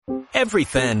Every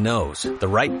fan knows the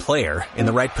right player in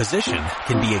the right position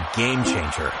can be a game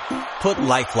changer. Put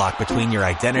LifeLock between your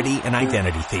identity and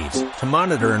identity thieves to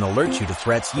monitor and alert you to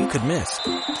threats you could miss.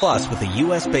 Plus, with a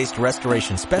U.S.-based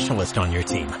restoration specialist on your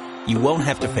team, you won't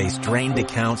have to face drained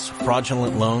accounts,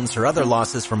 fraudulent loans, or other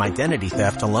losses from identity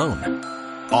theft alone.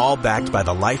 All backed by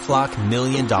the LifeLock $1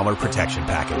 Million Protection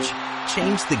Package.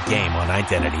 Change the game on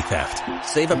identity theft.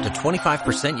 Save up to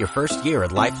 25% your first year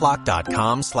at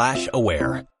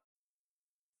LifeLock.com/aware.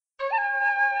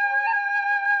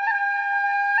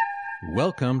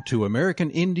 Welcome to American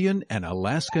Indian and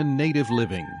Alaska Native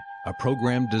Living, a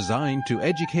program designed to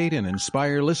educate and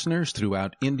inspire listeners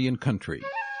throughout Indian country.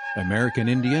 American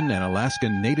Indian and Alaska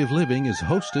Native Living is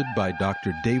hosted by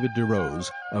Dr. David DeRose,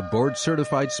 a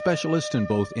board-certified specialist in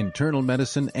both internal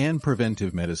medicine and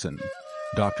preventive medicine.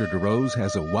 Dr. DeRose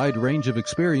has a wide range of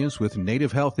experience with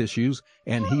Native health issues,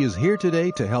 and he is here today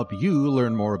to help you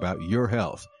learn more about your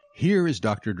health. Here is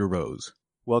Dr. DeRose.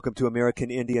 Welcome to American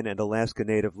Indian and Alaska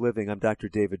Native Living. I'm Dr.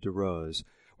 David DeRose.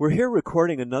 We're here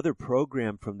recording another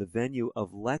program from the venue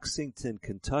of Lexington,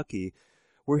 Kentucky.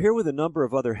 We're here with a number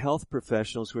of other health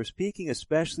professionals who are speaking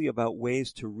especially about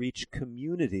ways to reach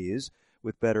communities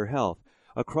with better health.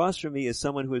 Across from me is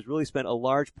someone who has really spent a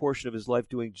large portion of his life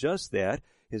doing just that.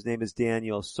 His name is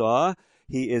Daniel Saugh.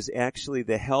 He is actually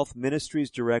the Health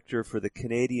Ministries Director for the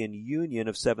Canadian Union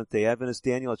of Seventh-day Adventists.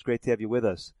 Daniel, it's great to have you with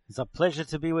us. It's a pleasure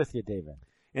to be with you, David.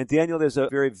 And Daniel, there's a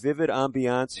very vivid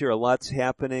ambiance here. A lot's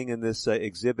happening in this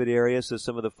exhibit area. So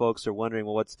some of the folks are wondering,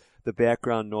 well, what's the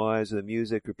background noise or the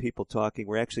music or people talking?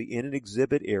 We're actually in an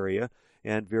exhibit area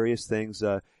and various things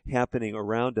happening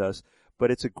around us. But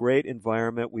it's a great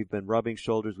environment. We've been rubbing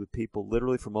shoulders with people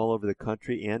literally from all over the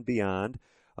country and beyond.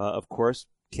 Of course,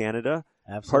 Canada,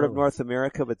 Absolutely. Part of North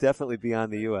America, but definitely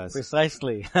beyond the U.S.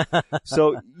 Precisely.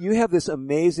 So you have this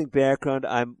amazing background.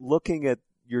 I'm looking at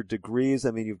your degrees.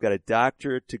 I mean, you've got a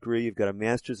doctorate degree, you've got a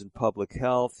master's in public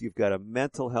health, you've got a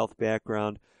mental health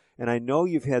background, and I know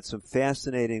you've had some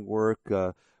fascinating work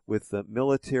with the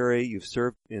military. You've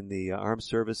served in the armed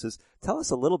services. Tell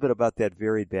us a little bit about that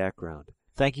varied background.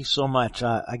 Thank you so much.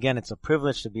 Again, it's a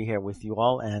privilege to be here with you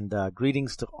all, and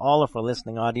greetings to all of our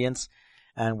listening audience.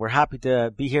 And we're happy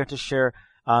to be here to share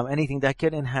anything that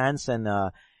could enhance and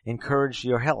encourage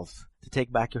your health, to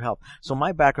take back your health. So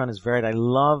my background is varied. I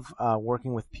love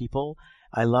working with people.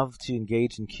 I love to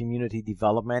engage in community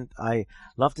development. I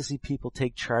love to see people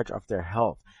take charge of their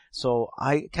health. So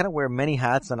I kind of wear many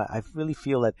hats, and I really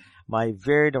feel that my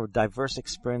varied or diverse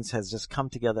experience has just come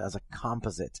together as a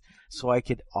composite. So I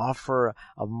could offer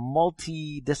a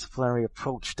multidisciplinary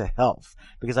approach to health,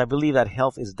 because I believe that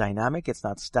health is dynamic. It's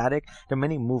not static. There are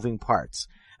many moving parts.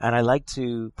 And I like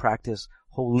to practice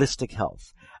holistic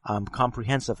health,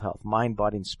 comprehensive health, mind,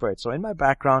 body, and spirit. So in my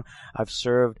background, I've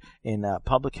served in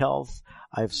public health.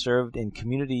 I've served in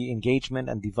community engagement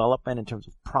and development in terms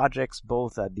of projects,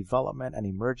 both development and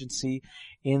emergency.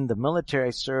 In the military,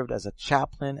 I served as a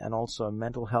chaplain and also a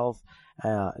mental health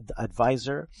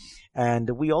advisor. And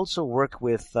we also work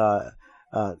with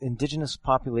indigenous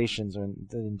populations or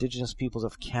the indigenous peoples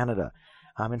of Canada.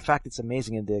 In fact, it's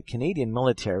amazing. In the Canadian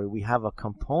military, we have a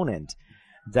component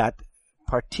that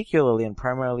particularly and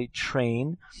primarily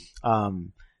train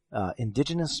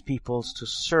indigenous peoples to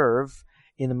serve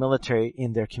in the military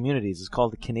in their communities. It's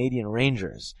called the Canadian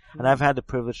Rangers, and I've had the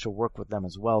privilege to work with them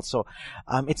as well. So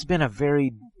it's been a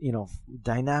very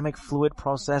dynamic, fluid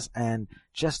process and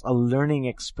just a learning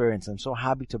experience. I'm so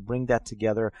happy to bring that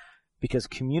together, because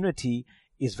community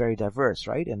is very diverse,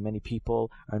 right? And many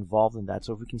people are involved in that.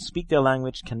 So if we can speak their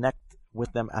language, connect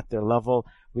with them at their level,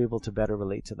 we're able to better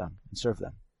relate to them and serve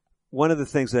them. One of the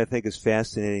things that I think is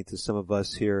fascinating to some of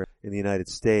us here in the United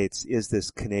States is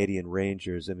this Canadian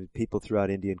Rangers. I mean, people throughout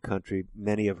Indian country,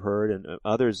 many have heard, and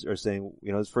others are saying,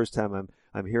 it's the first time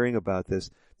I'm hearing about this.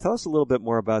 Tell us a little bit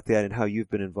more about that and how you've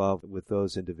been involved with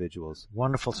those individuals.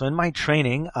 Wonderful. So in my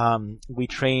training, we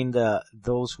trained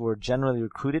those who were generally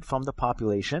recruited from the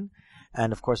population.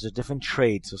 And of course, there's different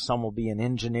trades. So some will be an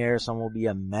engineer, some will be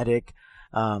a medic,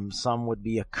 some would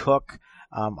be a cook.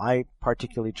 I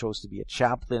particularly chose to be a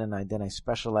chaplain, and then I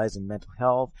specialize in mental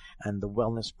health and the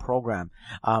wellness program.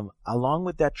 Along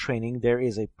with that training, there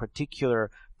is a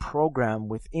particular program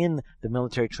within the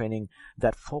military training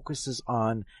that focuses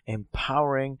on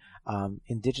empowering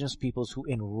indigenous peoples who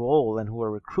enroll and who are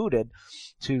recruited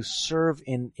to serve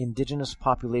in indigenous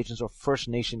populations or First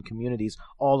Nation communities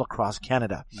all across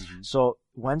Canada. Mm-hmm. So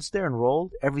once they're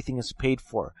enrolled, everything is paid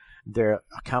for. Their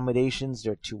accommodations,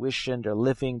 their tuition, their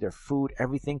living, their food,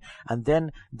 everything. And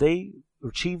then they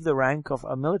achieve the rank of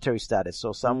a military status.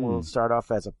 So some will start off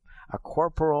as a a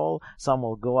corporal. Some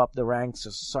will go up the ranks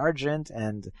to sergeant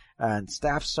and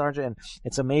staff sergeant. And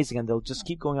it's amazing. And they'll just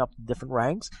keep going up different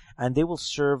ranks, and they will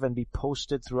serve and be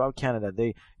posted throughout Canada.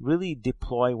 They really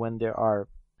deploy when there are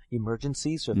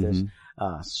emergencies. So if there's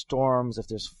storms, if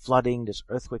there's flooding, there's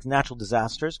earthquakes, natural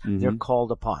disasters, they're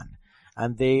called upon.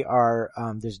 And they are,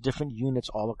 there's different units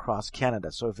all across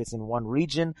Canada. So if it's in one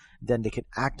region, then they can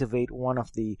activate one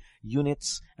of the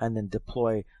units and then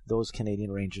deploy those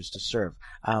Canadian Rangers to serve.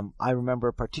 I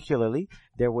remember particularly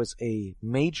there was a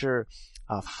major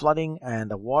flooding,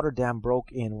 and a water dam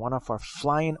broke in one of our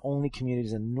fly-in-only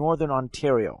communities in northern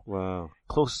Ontario. Wow.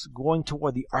 Close, going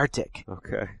toward the Arctic.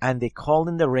 Okay. And they called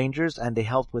in the Rangers, and they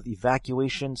helped with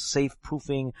evacuation,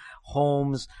 safe-proofing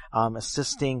homes,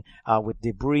 assisting with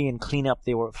debris and cleanup.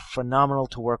 They were phenomenal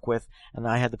to work with, and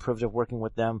I had the privilege of working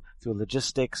with them through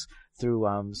logistics,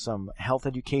 through some health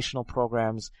educational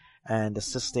programs, and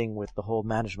assisting with the whole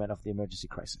management of the emergency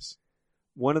crisis.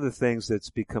 One of the things that's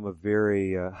become a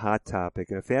very hot topic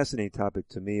and a fascinating topic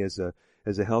to me as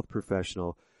a health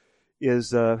professional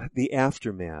is the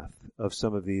aftermath of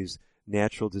some of these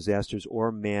natural disasters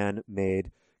or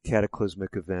man-made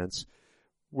cataclysmic events.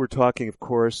 We're talking, of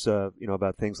course,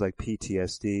 about things like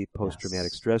PTSD,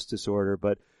 post-traumatic stress disorder,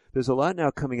 but there's a lot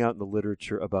now coming out in the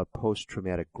literature about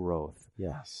post-traumatic growth.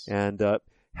 Yes. And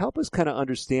help us kind of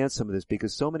understand some of this,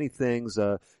 because so many things,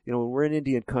 when we're in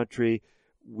Indian country,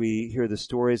 we hear the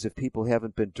stories of people who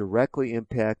haven't been directly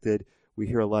impacted. We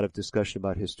hear a lot of discussion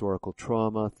about historical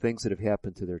trauma, things that have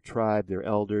happened to their tribe, their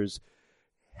elders.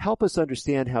 Help us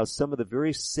understand how some of the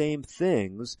very same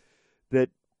things that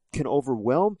can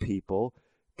overwhelm people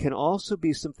can also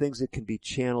be some things that can be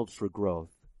channeled for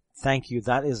growth. Thank you.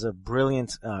 That is a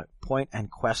brilliant point and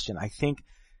question. I think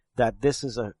that this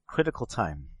is a critical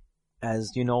time,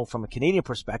 as you know, from a Canadian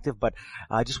perspective, but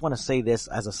I just want to say this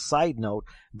as a side note,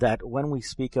 that when we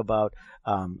speak about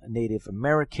Native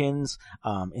Americans,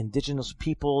 indigenous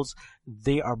peoples,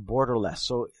 they are borderless.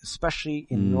 So especially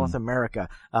in North America,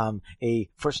 a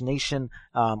First Nation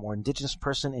or indigenous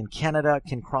person in Canada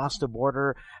can cross the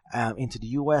border into the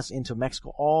U.S., into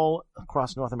Mexico, all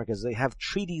across North America. They have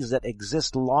treaties that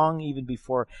exist long even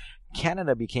before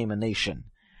Canada became a nation.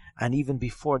 And even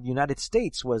before the United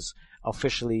States was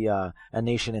officially a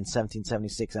nation in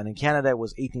 1776, and in Canada it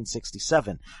was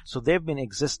 1867. So they've been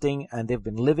existing and they've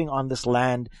been living on this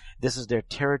land. This is their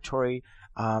territory,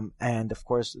 and of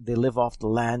course they live off the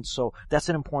land. So that's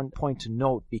an important point to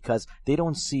note, because they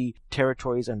don't see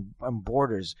territories and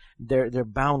borders. They're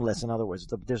boundless. In other words,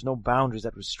 there's no boundaries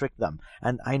that restrict them.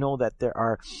 And I know that there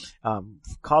are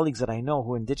colleagues that I know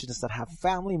who are indigenous that have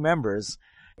family members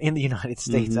in the United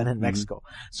States and in Mexico.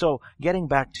 So getting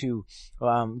back to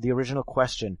the original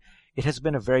question, it has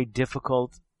been a very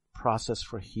difficult process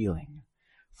for healing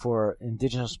for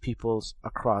indigenous peoples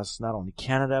across not only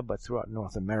Canada, but throughout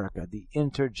North America, the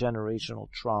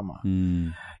intergenerational trauma.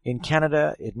 In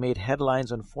Canada, it made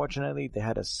headlines, unfortunately. They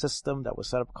had a system that was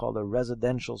set up called a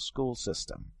residential school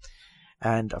system.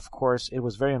 And of course, it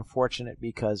was very unfortunate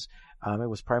because it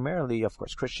was primarily, of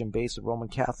course, Christian-based, the Roman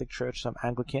Catholic Church, some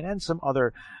Anglican, and some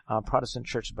other Protestant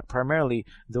churches. But primarily,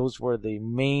 those were the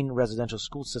main residential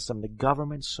school system. The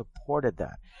government supported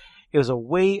that. It was a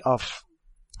way of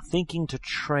thinking to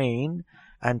train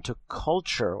and to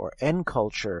culture or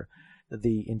enculture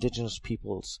the indigenous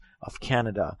peoples of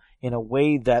Canada in a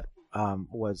way that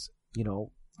was,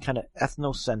 kind of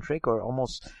ethnocentric or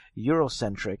almost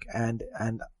Eurocentric, and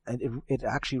it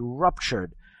actually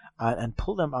ruptured and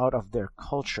pulled them out of their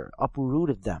culture,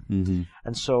 uprooted them.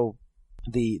 And so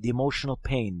the emotional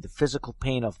pain, the physical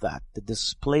pain of that, the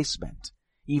displacement,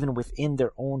 even within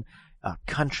their own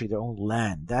country, their own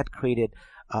land, that created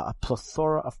a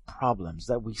plethora of problems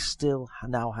that we still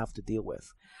now have to deal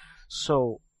with.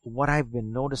 So what I've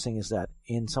been noticing is that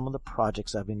in some of the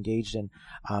projects I've engaged in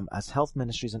as health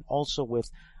ministries, and also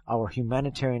with our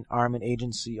humanitarian arm and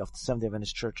agency of the Seventh-day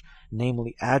Adventist Church,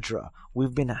 namely ADRA,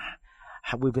 we've been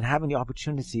having the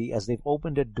opportunity, as they've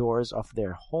opened the doors of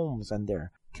their homes and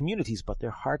their communities, but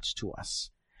their hearts to us.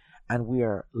 And we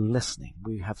are listening.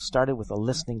 We have started with a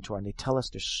listening tour, and they tell us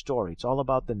their story. It's all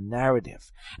about the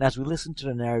narrative. And as we listen to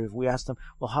the narrative, we ask them,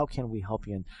 well, how can we help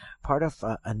you? And part of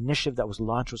an initiative that was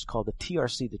launched was called the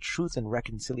TRC, the Truth and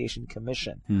Reconciliation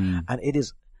Commission. And it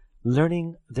is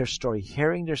learning their story,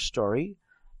 hearing their story,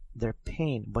 their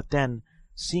pain, but then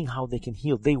seeing how they can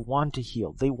heal. They want to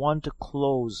heal. They want to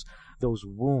close those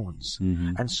wounds.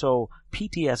 And so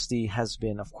PTSD has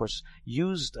been, of course,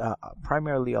 used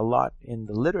primarily a lot in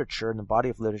the literature, in the body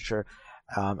of literature,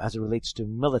 as it relates to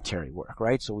military work,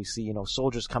 right? So we see,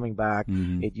 soldiers coming back.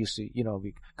 Mm-hmm. It used to,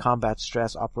 be combat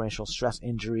stress, operational stress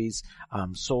injuries,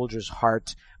 soldiers'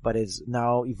 heart, but it's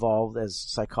now evolved as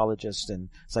psychologists and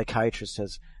psychiatrists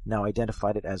has now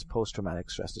identified it as post-traumatic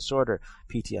stress disorder,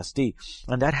 PTSD.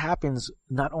 And that happens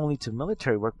not only to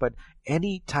military work, but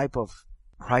any type of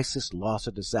crisis, loss,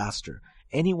 or disaster.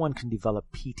 Anyone can develop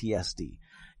PTSD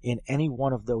in any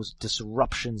one of those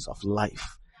disruptions of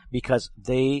life because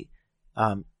they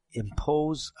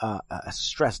impose a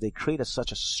stress. They create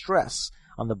such a stress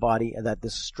on the body that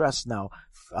this stress now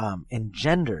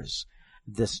engenders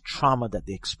this trauma that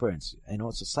they experience.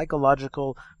 It's a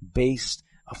psychological based,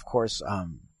 of course,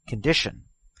 condition.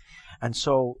 And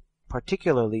so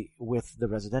particularly with the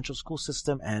residential school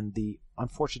system and the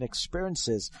unfortunate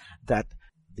experiences that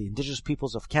the indigenous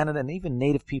peoples of Canada and even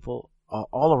Native people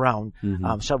all around,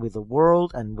 shall we, the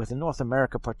world and within North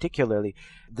America particularly,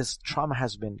 this trauma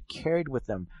has been carried with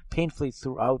them painfully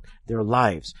throughout their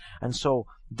lives. And so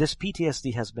this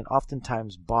PTSD has been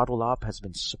oftentimes bottled up, has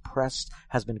been suppressed,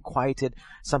 has been quieted.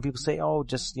 Some people say,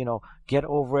 just, get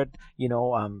over it.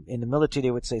 In the military,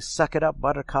 they would say, suck it up,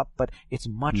 buttercup, but it's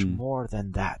much more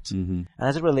than that. And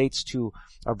as it relates to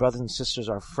our brothers and sisters,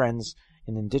 our friends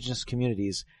in indigenous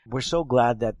communities, we're so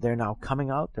glad that they're now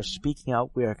coming out, they're speaking out,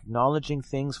 we're acknowledging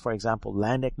things, for example,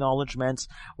 land acknowledgements.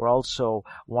 We're also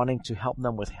wanting to help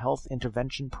them with health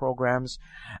intervention programs.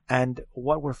 And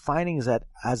what we're finding is that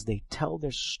as they tell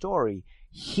their story,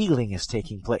 healing is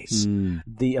taking place.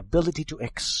 The ability to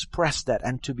express that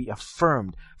and to be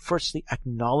affirmed, firstly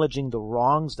acknowledging the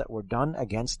wrongs that were done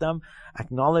against them,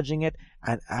 acknowledging it,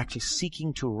 and actually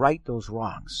seeking to right those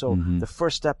wrongs. So the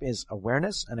first step is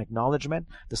awareness and acknowledgement.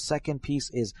 The second piece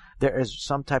is there is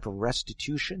some type of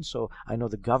restitution. So I know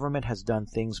the government has done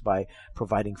things by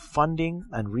providing funding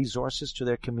and resources to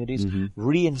their communities,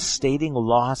 reinstating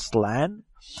lost land.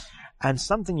 And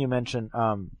something you mentioned,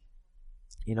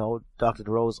 Dr.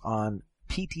 DeRose, on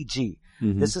PTG.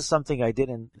 This is something I did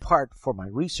in part for my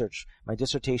research, my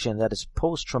dissertation, that is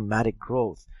post-traumatic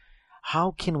growth.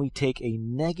 How can we take a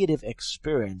negative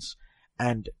experience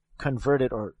and convert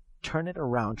it or turn it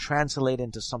around, translate it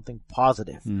into something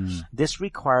positive? This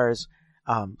requires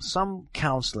some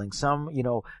counseling, some,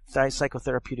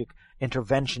 psychotherapeutic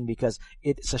intervention because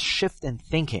it's a shift in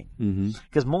thinking.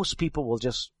 Because most people will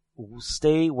just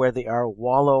stay where they are,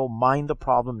 wallow, mind the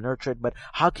problem, nurture it. But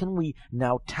how can we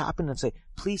now tap in and say,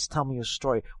 please tell me your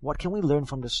story. What can we learn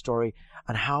from the story?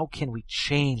 And how can we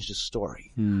change the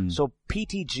story? So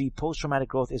PTG, post-traumatic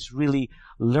growth, is really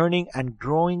learning and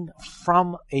growing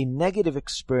from a negative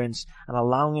experience and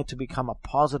allowing it to become a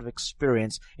positive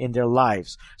experience in their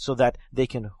lives so that they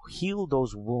can heal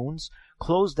those wounds,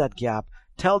 close that gap,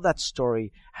 tell that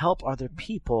story, help other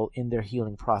people in their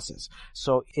healing process.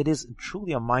 So it is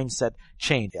truly a mindset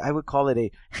change. I would call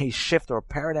it a shift or a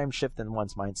paradigm shift in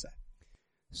one's mindset.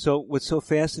 So what's so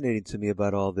fascinating to me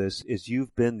about all this is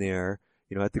you've been there,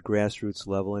 at the grassroots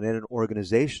level and at an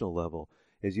organizational level,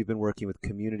 as you've been working with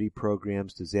community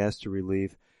programs, disaster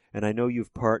relief, and I know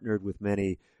you've partnered with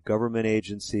many government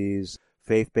agencies,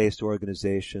 faith-based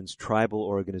organizations, tribal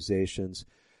organizations.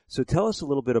 So tell us a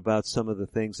little bit about some of the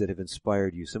things that have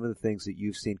inspired you, some of the things that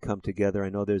you've seen come together. I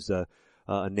know there's a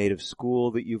Native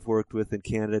school that you've worked with in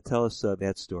Canada. Tell us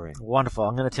that story. Wonderful.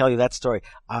 I'm going to tell you that story.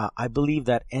 I believe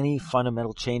that any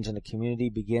fundamental change in the community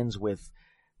begins with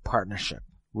partnership,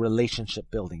 relationship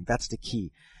building. That's the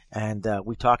key. And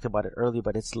we talked about it earlier,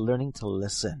 but it's learning to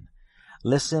listen.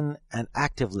 Listen and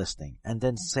active listening. And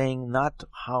then saying not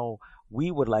how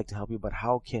we would like to help you, but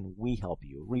how can we help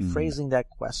you? Rephrasing that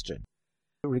question.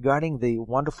 Regarding the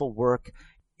wonderful work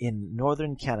in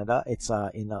northern Canada, it's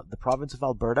in the province of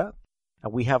Alberta.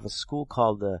 We have a school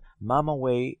called the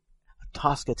Mamaway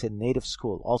Toscatin Native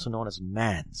School, also known as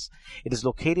MANS. It is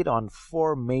located on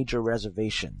 4 major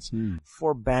reservations.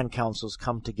 4 band councils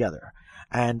come together.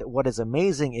 And what is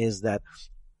amazing is that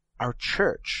our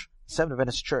church, Seventh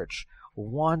Adventist Church,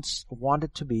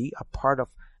 wanted to be a part of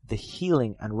the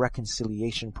healing and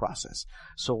reconciliation process.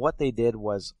 So what they did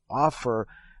was offer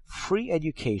free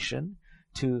education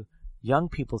to young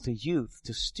people, to youth,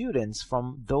 to students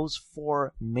from those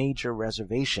 4 major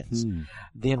reservations.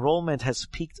 The enrollment has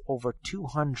peaked over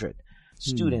 200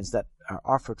 students that are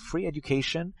offered free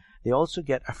education. They also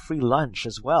get a free lunch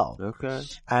as well. Okay.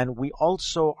 And we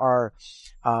also are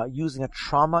using a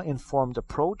trauma-informed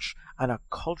approach and a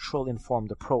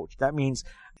cultural-informed approach. That means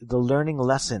the learning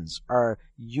lessons are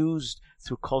used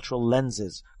through cultural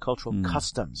lenses, cultural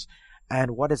customs.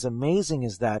 And what is amazing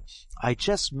is that I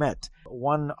just met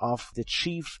one of the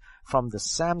chief from the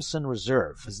Samson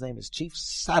Reserve. His name is Chief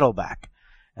Saddleback.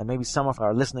 and maybe some of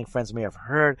our listening friends may have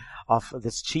heard of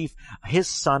this chief. His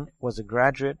son was a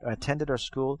graduate, attended our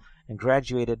school and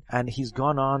graduated, and he's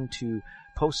gone on to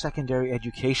post-secondary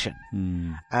education.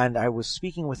 And I was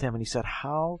speaking with him, and he said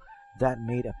how that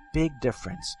made a big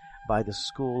difference by the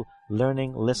school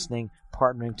learning, listening,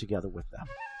 partnering together with them.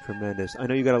 Tremendous. I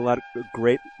know you got a lot of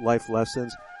great life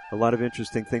lessons, a lot of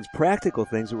interesting things, practical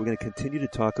things that we're going to continue to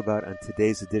talk about on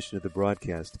today's edition of the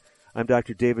broadcast. I'm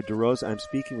Dr. David DeRose. I'm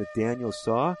speaking with Daniel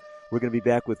Saugh. We're going to be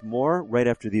back with more right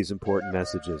after these important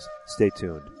messages. Stay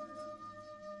tuned.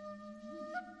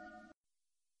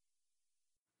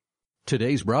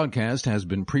 Today's broadcast has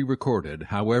been pre-recorded.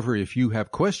 However, if you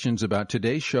have questions about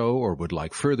today's show or would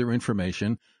like further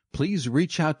information, please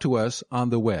reach out to us on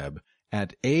the web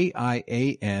at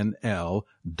aianl.org.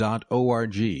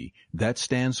 That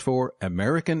stands for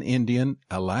American Indian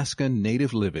Alaska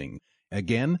Native Living.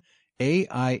 Again,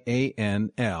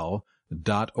 aianl.org.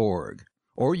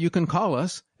 Or you can call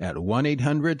us at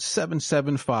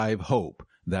 1-800-775-HOPE.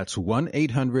 That's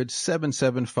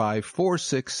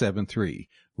 1-800-775-4673.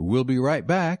 We'll be right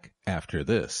back after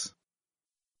this.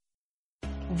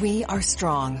 We are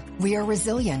strong, we are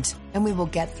resilient, and we will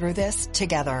get through this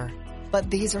together.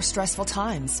 But these are stressful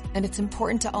times, and it's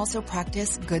important to also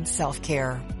practice good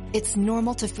self-care. It's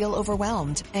normal to feel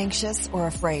overwhelmed, anxious, or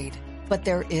afraid, but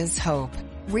there is hope.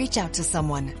 Reach out to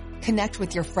someone, connect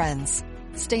with your friends,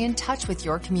 stay in touch with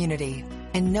your community,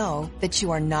 and know that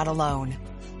you are not alone.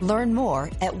 Learn more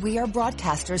at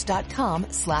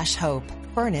wearebroadcasters.com/hope.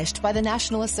 Furnished by the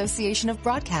National Association of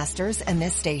Broadcasters and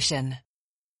this station.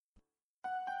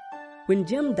 When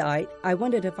Jim died, I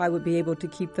wondered if I would be able to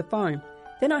keep the farm.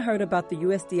 Then I heard about the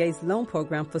USDA's loan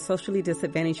program for socially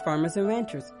disadvantaged farmers and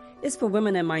ranchers. It's for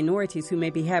women and minorities who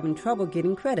may be having trouble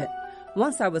getting credit.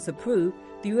 Once I was approved,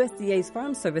 the USDA's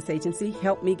Farm Service Agency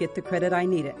helped me get the credit I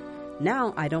needed.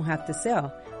 Now I don't have to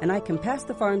sell, and I can pass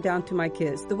the farm down to my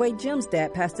kids the way Jim's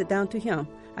dad passed it down to him.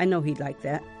 I know he'd like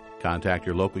that. Contact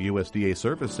your local USDA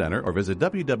Service Center or visit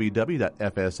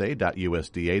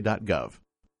www.fsa.usda.gov.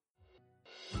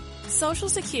 Social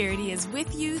Security is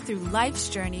with you through life's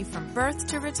journey from birth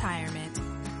to retirement.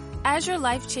 As your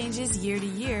life changes year to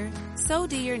year, so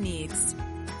do your needs.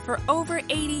 For over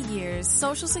 80 years,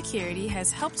 Social Security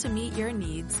has helped to meet your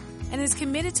needs and is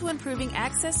committed to improving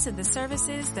access to the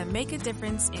services that make a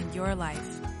difference in your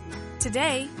life.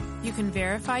 Today, you can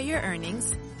verify your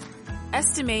earnings,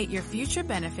 estimate your future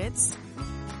benefits,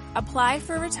 apply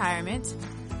for retirement,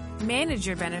 manage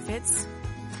your benefits,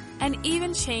 and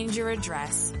even change your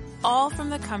address, all from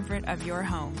the comfort of your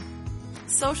home.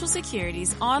 Social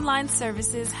Security's online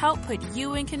services help put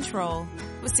you in control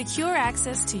with secure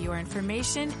access to your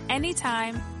information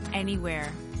anytime,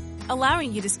 anywhere,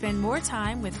 allowing you to spend more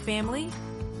time with family,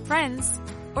 friends,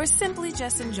 or simply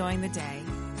just enjoying the day.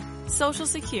 Social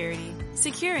Security,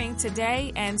 securing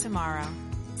today and tomorrow.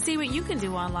 See what you can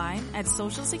do online at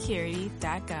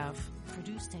socialsecurity.gov.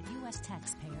 Produced at U.S.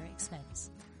 taxpayer expense.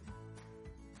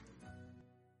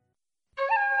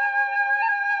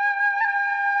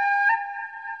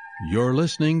 You're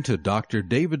listening to Dr.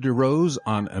 David DeRose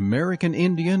on American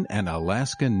Indian and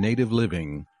Alaska Native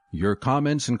Living. Your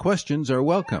comments and questions are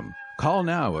welcome. Call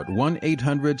now at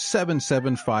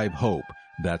 1-800-775-HOPE.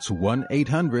 That's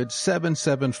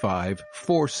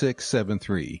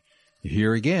 1-800-775-4673.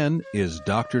 Here again is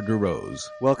Dr. DeRose.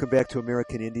 Welcome back to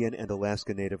American Indian and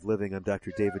Alaska Native Living. I'm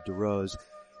Dr. David DeRose.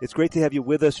 It's great to have you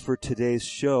with us for today's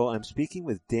show. I'm speaking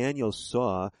with Daniel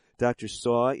Saugh. Dr.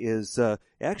 Saugh is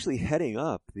actually heading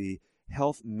up the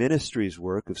health ministries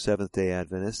work of Seventh-day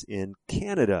Adventists in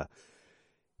Canada.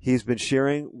 He's been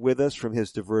sharing with us from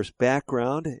his diverse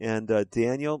background. And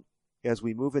Daniel, as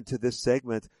we move into this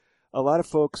segment, a lot of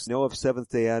folks know of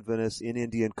Seventh-day Adventists in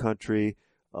Indian country,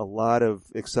 a lot of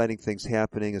exciting things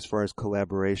happening as far as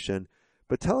collaboration.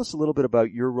 But tell us a little bit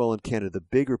about your role in Canada, the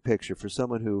bigger picture for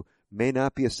someone who may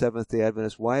not be a Seventh-day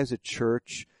Adventist. Why is a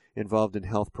church involved in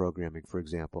health programming, for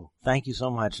example? Thank you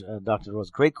so much, Dr. Rose.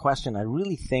 Great question. I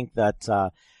really think that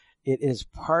it is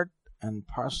part and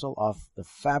parcel of the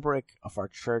fabric of our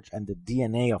church and the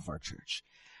DNA of our church.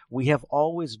 We have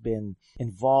always been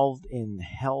involved in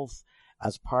health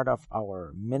as part of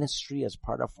our ministry, as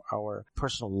part of our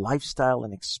personal lifestyle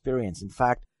and experience. In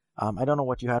fact, I don't know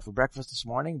what you had for breakfast this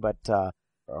morning, but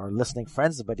our listening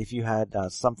friends, but if you had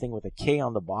something with a K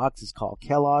on the box, it's called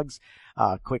Kellogg's.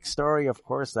 Quick story, of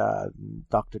course,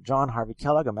 Dr. John Harvey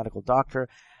Kellogg, a medical doctor,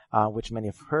 which many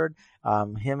have heard.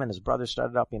 Him and his brother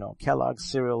started up,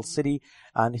 Kellogg's Cereal City,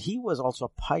 and he was also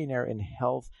a pioneer in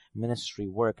health ministry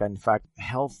work. In fact,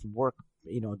 health work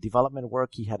development work.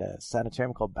 He had a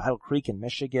sanitarium called Battle Creek in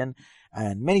Michigan,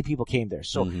 and many people came there.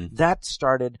 So that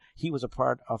started, he was a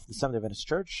part of the Seventh-day Adventist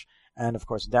Church, and of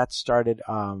course that started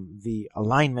the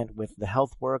alignment with the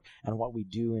health work and what we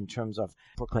do in terms of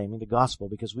proclaiming the gospel,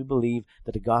 because we believe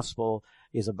that the gospel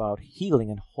is about healing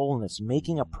and wholeness,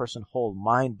 making a person whole,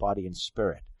 mind, body, and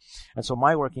spirit. And so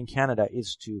my work in Canada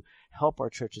is to help our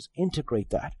churches integrate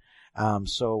that.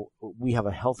 So we have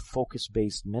a health-focused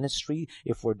based ministry.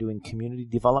 If we're doing community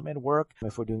development work,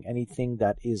 if we're doing anything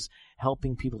that is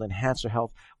helping people enhance their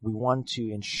health, we want to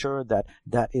ensure that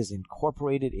that is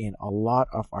incorporated in a lot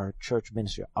of our church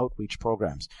ministry outreach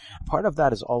programs. Part of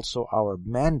that is also our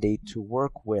mandate to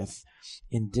work with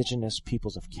Indigenous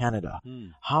peoples of Canada.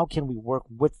 How can we work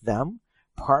with them?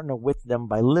 Partner with them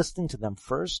by listening to them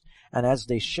first, and as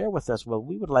they share with us, well,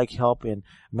 we would like help in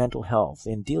mental health,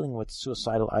 in dealing with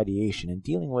suicidal ideation, in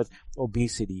dealing with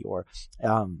obesity or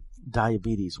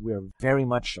diabetes. We are very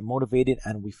much motivated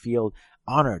and we feel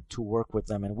honored to work with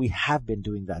them, and we have been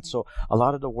doing that. So a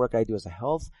lot of the work I do as a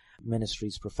health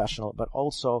ministries professional, but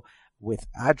also with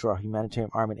ADRA,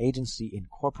 Humanitarian Arm and Agency,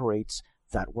 incorporates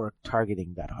that work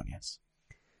targeting that audience.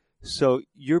 So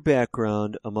your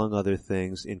background, among other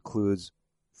things, includes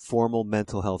formal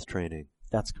mental health training.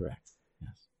 That's correct.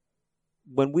 Yes.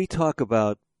 When we talk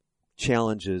about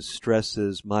challenges,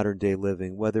 stresses, modern day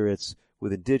living, whether it's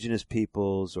with Indigenous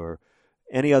peoples or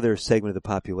any other segment of the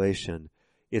population,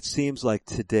 it seems like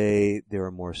today there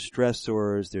are more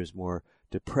stressors, there's more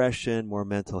depression, more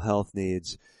mental health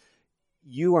needs.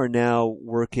 You are now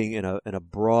working in a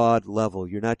broad level.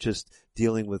 You're not just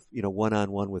dealing with,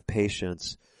 one-on-one with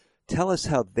patients. Tell us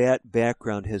how that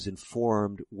background has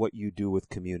informed what you do with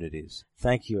communities.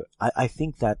 Thank you. I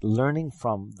think that learning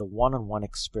from the one-on-one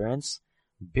experience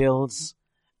builds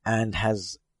and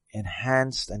has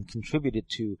enhanced and contributed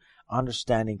to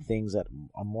understanding things at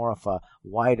a more of a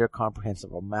wider,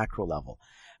 comprehensive or macro level.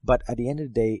 But at the end of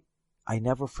the day, I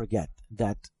never forget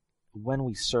that when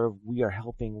we serve, we are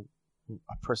helping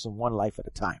a person one life at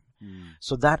a time.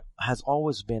 So that has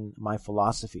always been my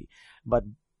philosophy. But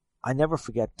I never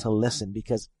forget to listen,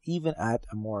 because even at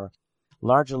a more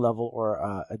larger level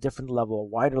or a different level, a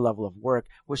wider level of work,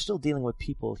 we're still dealing with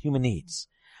people, human needs.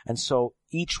 And so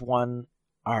each one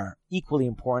are equally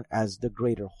important as the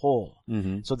greater whole.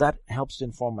 So that helps to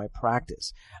inform my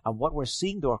practice. And what we're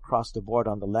seeing, though, across the board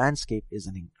on the landscape is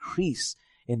an increase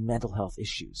in mental health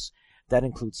issues. That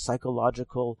includes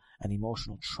psychological and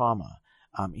emotional trauma,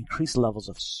 increased levels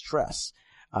of stress.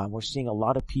 We're seeing a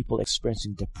lot of people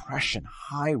experiencing depression,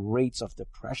 high rates of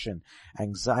depression,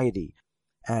 anxiety.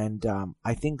 And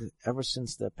I think ever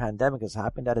since the pandemic has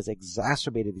happened, that has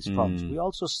exacerbated these problems. We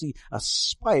also see a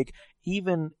spike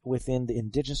even within the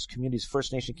Indigenous communities,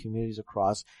 First Nation communities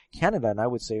across Canada, and I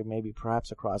would say maybe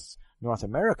perhaps across North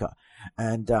America.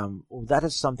 And that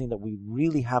is something that we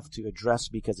really have to address,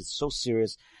 because it's so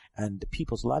serious and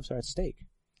people's lives are at stake.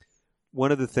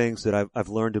 One of the things that I've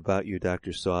learned about you,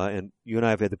 Dr. Saugh, and you and I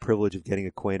have had the privilege of getting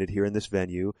acquainted here in this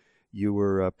venue. You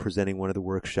were presenting one of the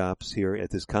workshops here at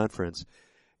this conference.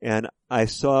 And I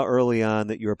saw early on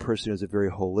that you're a person who has a very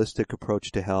holistic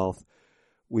approach to health.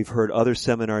 We've heard other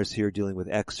seminars here dealing with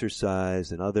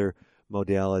exercise and other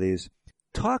modalities.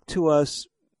 Talk to us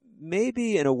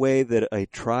maybe in a way that a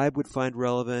tribe would find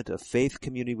relevant, a faith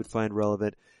community would find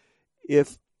relevant.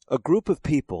 If a group of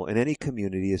people in any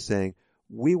community is saying,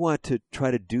 we want to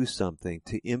try to do something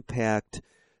to impact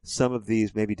some of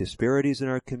these maybe disparities in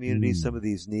our community, some of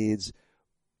these needs,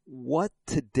 what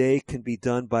today can be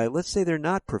done by, let's say they're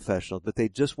not professionals, but they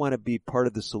just want to be part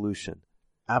of the solution?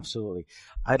 Absolutely.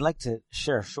 I'd like to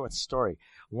share a short story.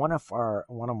 One of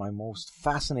my most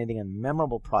fascinating and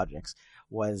memorable projects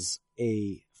was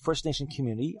a First Nation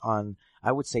community on,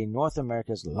 I would say, North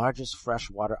America's largest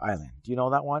freshwater island. Do you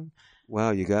know that one?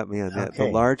 Wow, you got me on that. Okay.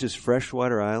 The largest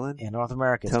freshwater island? In North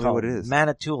America. Tell me what it is.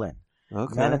 Manitoulin.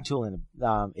 Okay. Manitoulin.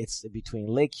 It's between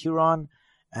Lake Huron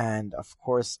and, of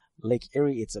course, Lake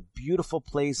Erie. It's a beautiful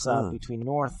place between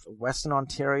northwestern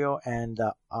Ontario and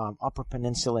Upper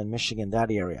Peninsula in Michigan, that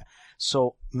area.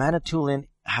 So Manitoulin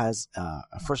has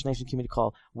a First Nation community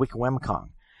called Wik-Wemkong.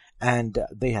 And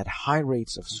they had high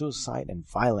rates of suicide and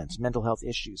violence, mental health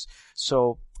issues.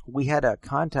 So we had a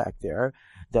contact there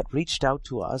that reached out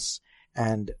to us,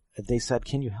 and they said,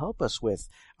 can you help us with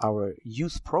our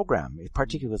youth program,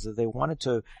 particularly because they wanted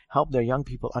to help their young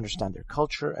people understand their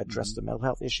culture, address the mental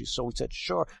health issues. So we said,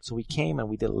 sure. So we came and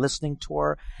we did a listening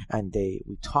tour, and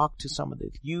we talked to some of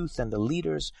the youth and the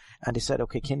leaders, and they said,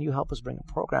 okay, can you help us bring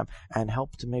a program and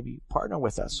help to maybe partner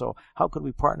with us? So how could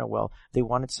we partner? Well, they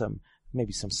wanted some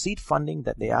maybe some seed funding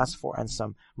that they asked for, and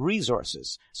some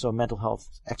resources, so mental health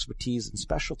expertise and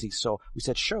specialty. So we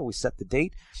said, sure, we set the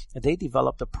date, and they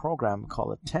developed a program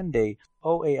called a 10-day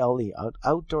OALE,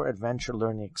 Outdoor Adventure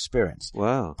Learning Experience.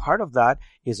 Wow. Part of that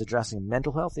is addressing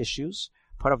mental health issues.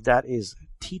 Part of that is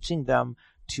teaching them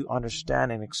to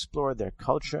understand and explore their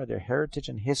culture, their heritage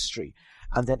and history,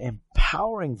 and then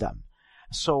empowering them.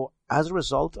 So as a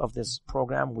result of this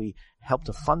program, we helped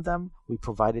to fund them. We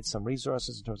provided some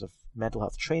resources in terms of mental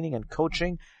health training and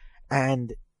coaching.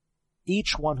 And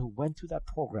each one who went through that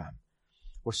program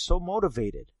were so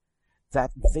motivated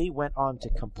that they went on to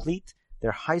complete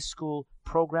their high school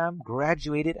program,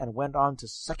 graduated, and went on to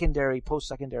secondary,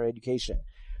 post-secondary education.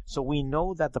 So we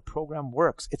know that the program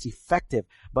works. It's effective.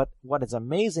 But what is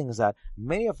amazing is that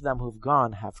many of them who've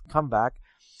gone have come back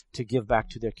to give back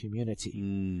to their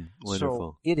community. Wonderful.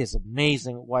 So it is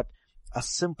amazing what a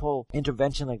simple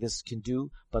intervention like this can do,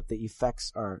 but the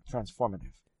effects are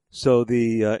transformative. So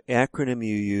the acronym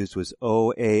you used was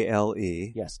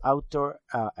OALE. Yes, Outdoor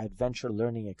Adventure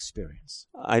Learning Experience.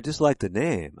 I just like the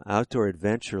name, Outdoor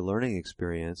Adventure Learning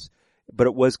Experience. But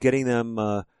it was getting them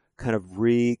kind of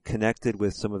reconnected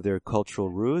with some of their cultural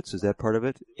roots. Is that part of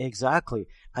it? Exactly.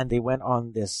 And they went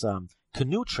on this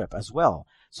canoe trip as well.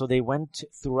 So they went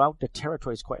throughout the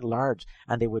territories, quite large,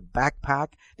 and they would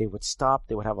backpack, they would stop,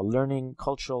 they would have a learning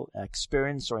cultural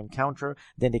experience or encounter,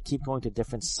 then they keep going to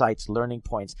different sites, learning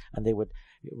points, and they would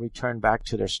return back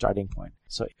to their starting point.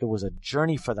 So it was a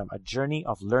journey for them, a journey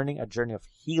of learning, a journey of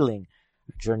healing,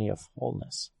 a journey of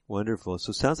wholeness. Wonderful. So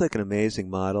it sounds like an amazing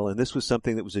model, and this was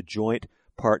something that was a joint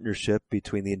partnership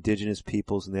between the indigenous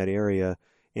peoples in that area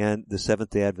and the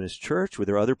Seventh-day Adventist Church. Were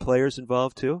there other players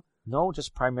involved too? No,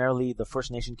 just primarily the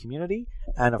First Nation community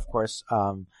and, of course,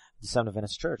 the Seventh-day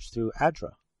Adventist Church through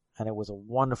ADRA. And it was a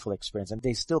wonderful experience, and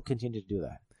they still continue to do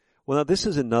that. Well, now, this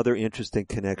is another interesting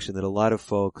connection that a lot of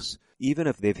folks, even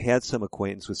if they've had some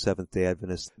acquaintance with Seventh-day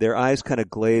Adventists, their eyes kind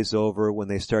of glaze over when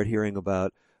they start hearing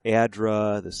about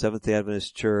ADRA, the Seventh-day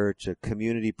Adventist Church,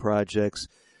 community projects.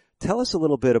 Tell us a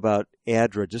little bit about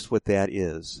ADRA, just what that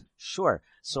is. Sure.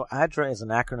 So ADRA is an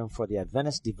acronym for the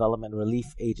Adventist Development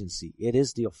Relief Agency. It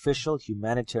is the official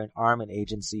humanitarian arm and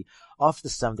agency of the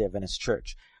Seventh-day Adventist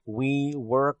Church. We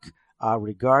work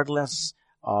regardless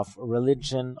of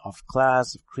religion, of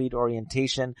class, of creed,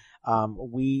 orientation.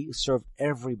 We serve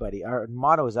everybody. Our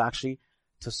motto is actually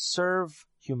to serve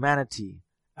humanity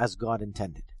as God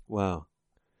intended. Wow.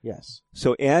 Yes.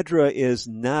 So ADRA is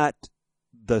not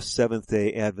the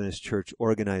Seventh-day Adventist Church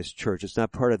organized church. It's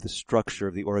not part of the structure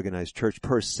of the organized church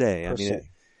per se.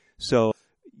 So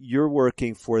you're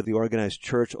working for the organized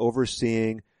church,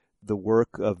 overseeing the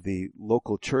work of the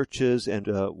local churches and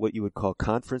what you would call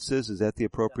conferences. Is that the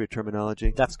appropriate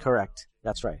terminology? That's correct.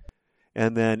 That's right.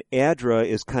 And then ADRA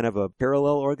is kind of a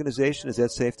parallel organization. Is that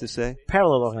safe to say?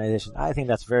 Parallel organization. I think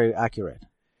that's very accurate.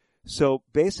 So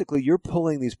basically, you're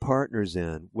pulling these partners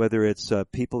in, whether it's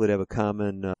people that have a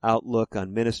common outlook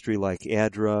on ministry like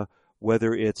ADRA,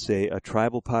 whether it's a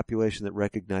tribal population that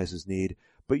recognizes need,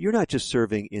 but you're not just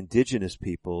serving indigenous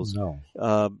peoples. No.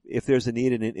 If there's a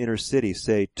need in an inner city,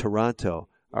 say Toronto,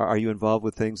 are you involved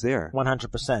with things there?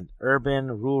 100%.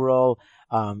 Urban, rural,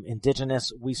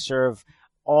 indigenous, we serve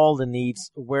all the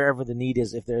needs, wherever the need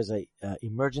is. If there's a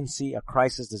emergency, a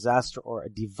crisis, disaster, or a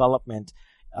development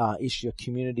issue, a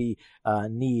community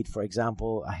need, for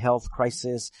example, a health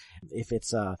crisis. If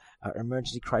it's an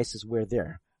emergency crisis, we're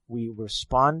there. We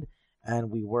respond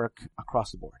and we work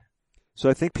across the board. So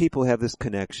I think people have this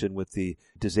connection with the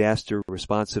disaster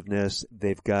responsiveness.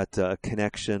 They've got a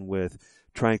connection with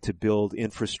trying to build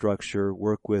infrastructure,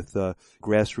 work with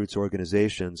grassroots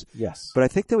organizations. Yes. But I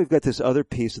think that we've got this other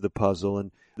piece of the puzzle,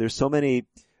 and there's so many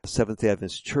Seventh-day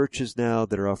Adventist churches now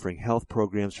that are offering health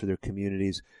programs for their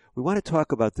communities. We want to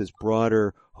talk about this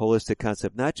broader, holistic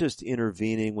concept, not just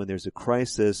intervening when there's a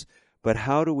crisis, but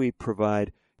how do we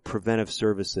provide preventive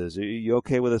services? Are you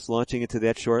okay with us launching into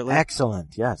that shortly?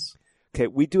 Excellent, yes. Okay,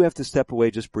 we do have to step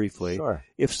away just briefly. Sure.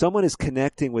 If someone is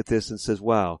connecting with this and says,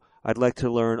 wow, I'd like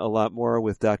to learn a lot more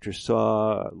with Dr.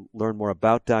 Saugh, learn more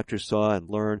about Dr. Saugh, and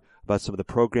learn about some of the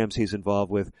programs he's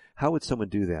involved with, how would someone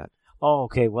do that? Oh,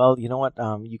 okay. Well, you know what?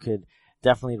 You could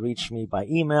definitely reach me by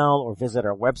email or visit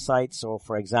our website. So,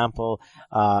 for example,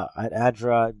 at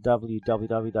ADRA,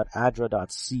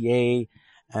 www.adra.ca,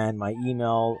 and my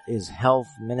email is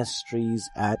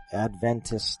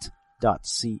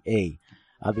healthministries@adventist.ca.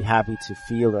 I'll be happy to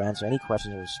field or answer any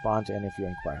questions or respond to any of your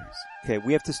inquiries. Okay,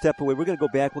 we have to step away. We're going to go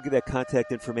back. We'll give that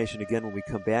contact information again when we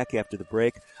come back after the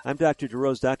break. I'm Dr.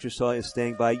 DeRose. Dr. Saugh is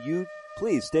staying by. You,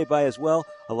 please stay by as well.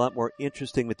 A lot more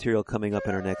interesting material coming up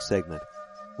in our next segment.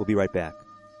 We'll be right back.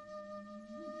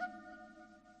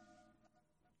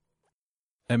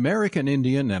 American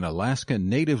Indian and Alaska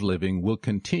Native Living will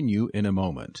continue in a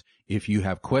moment. If you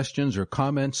have questions or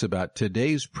comments about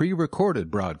today's pre-recorded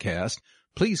broadcast,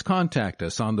 please contact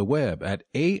us on the web at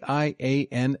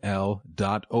aianl.org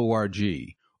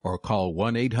or call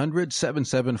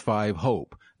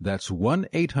 1-800-775-HOPE. That's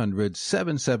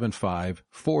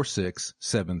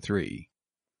 1-800-775-4673.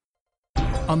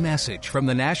 A message from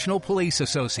the National Police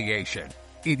Association.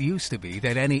 It used to be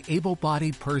that any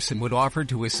able-bodied person would offer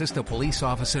to assist a police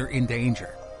officer in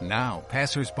danger. Now,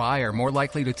 passers-by are more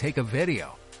likely to take a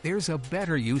video. There's a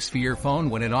better use for your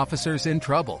phone when an officer's in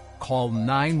trouble. Call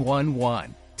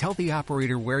 911. Tell the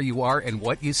operator where you are and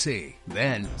what you see.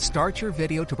 Then, start your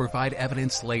video to provide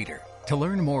evidence later. To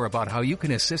learn more about how you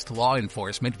can assist law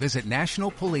enforcement, visit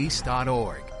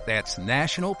nationalpolice.org. That's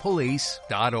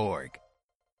nationalpolice.org.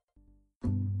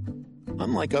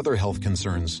 Unlike other health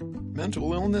concerns,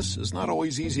 mental illness is not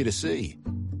always easy to see.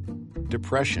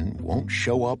 Depression won't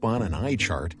show up on an eye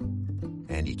chart,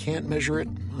 and you can't measure it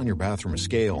on your bathroom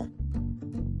scale.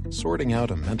 Sorting out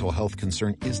a mental health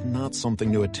concern is not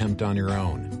something to attempt on your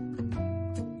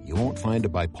own. You won't find a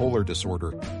bipolar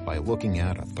disorder by looking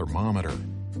at a thermometer.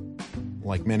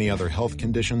 Like many other health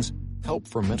conditions, help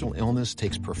for mental illness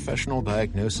takes professional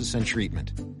diagnosis and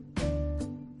treatment.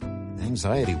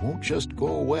 Anxiety won't just go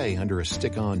away under a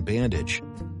stick-on bandage.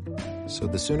 So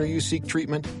the sooner you seek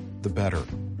treatment, the better.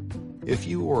 If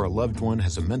you or a loved one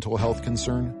has a mental health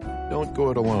concern, don't go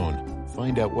it alone.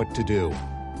 Find out what to do.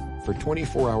 For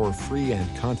 24-hour free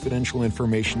and confidential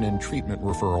information and treatment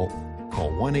referral,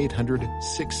 call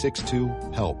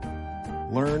 1-800-662-HELP.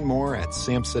 Learn more at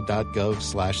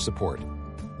samhsa.gov/support.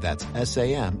 That's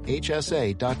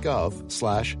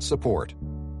samhsa.gov/support.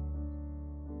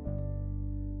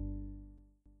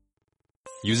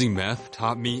 Using meth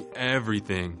taught me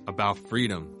everything about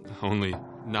freedom, only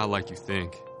not like you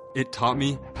think. It taught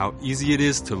me how easy it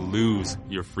is to lose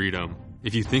your freedom.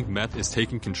 If you think meth is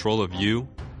taking control of you,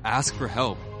 ask for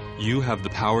help. You have the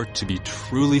power to be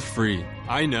truly free.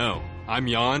 I know. I'm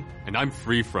Jan, and I'm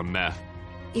free from meth.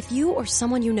 If you or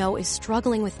someone you know is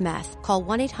struggling with meth, call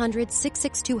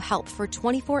 1-800-662-HELP for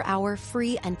 24-hour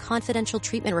free and confidential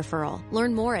treatment referral.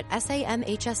 Learn more at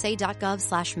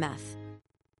samhsa.gov/meth.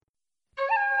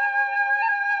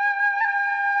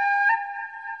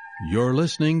 You're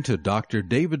listening to Dr.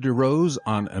 David DeRose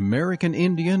on American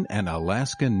Indian and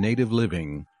Alaska Native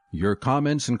Living. Your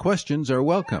comments and questions are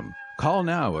welcome. Call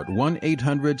now at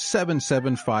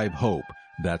 1-800-775-HOPE.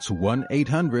 That's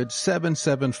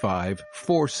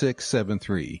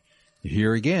 1-800-775-4673.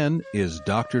 Here again is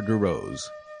Dr. DeRose.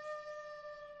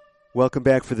 Welcome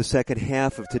back for the second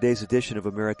half of today's edition of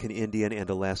American Indian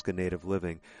and Alaska Native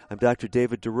Living. I'm Dr.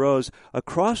 David DeRose.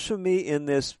 Across from me in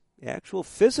this actual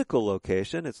physical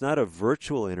location, it's not a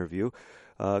virtual interview,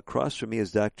 across from me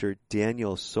is Dr.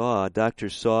 Daniel Saugh. Dr.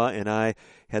 Saugh and I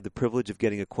had the privilege of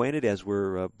getting acquainted as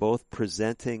we're both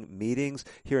presenting meetings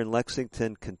here in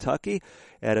Lexington, Kentucky,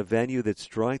 at a venue that's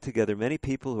drawing together many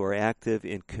people who are active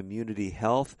in community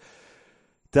health.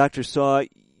 Dr. Saugh,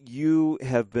 you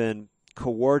have been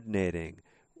coordinating,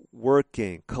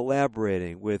 working,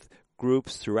 collaborating with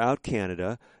groups throughout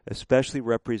Canada, especially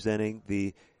representing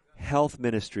the health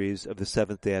ministries of the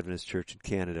Seventh-day Adventist Church in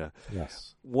Canada.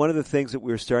 Yes. One of the things that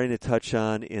we were starting to touch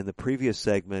on in the previous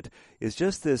segment is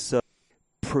just this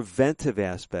preventive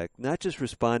aspect, not just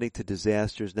responding to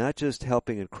disasters, not just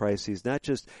helping in crises, not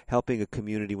just helping a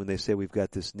community when they say we've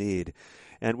got this need.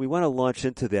 And we want to launch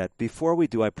into that. Before we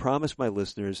do, I promised my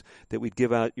listeners that we'd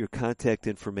give out your contact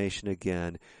information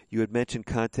again. You had mentioned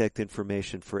contact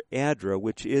information for ADRA,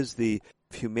 which is the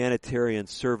humanitarian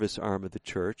service arm of the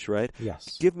church, right?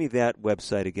 Yes. Give me that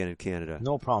website again in Canada.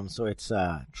 No problem. So it's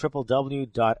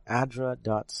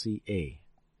www.adra.ca.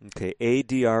 Okay,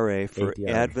 ADRA for ADRA.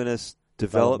 Adventist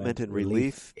Development and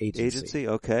Relief Agency.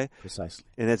 Okay. Precisely.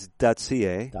 And that's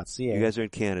 .ca. .ca. You guys are in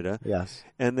Canada. Yes.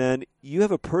 And then you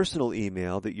have a personal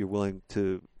email that you're willing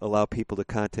to allow people to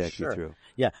contact you through.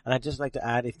 Yeah, and I'd just like to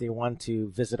add, if they want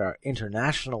to visit our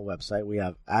international website, we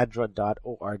have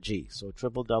adra.org. So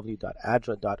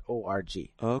www.adra.org.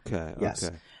 Okay. Yes.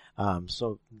 Okay.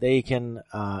 So they can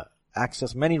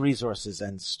access many resources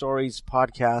and stories,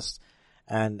 podcasts,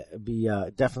 and be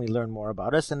definitely learn more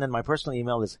about us. And then my personal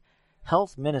email is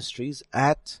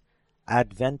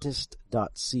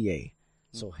healthministries@adventist.ca.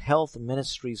 So health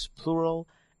ministries plural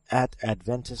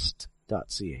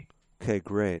 @adventist.ca. Okay,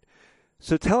 great.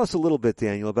 So tell us a little bit,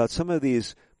 Daniel, about some of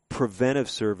these preventive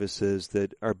services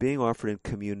that are being offered in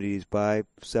communities by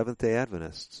Seventh-day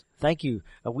Adventists. Thank you.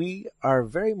 We are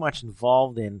very much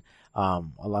involved in a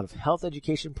lot of health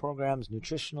education programs,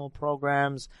 nutritional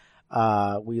programs,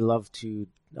 We love to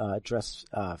address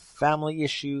family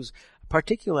issues.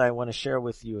 Particularly, I want to share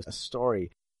with you a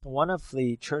story. One of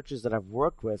the churches that I've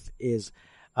worked with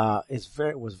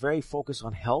was very focused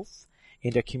on health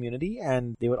in their community,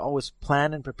 and they would always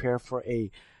plan and prepare for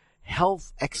a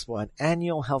health expo, an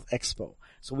annual health expo.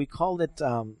 So we called it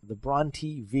the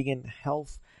Bronte Vegan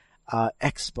Health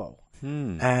Expo.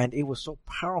 And it was so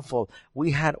powerful.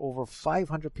 We had over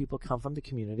 500 people come from the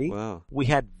community. Wow. We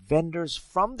had vendors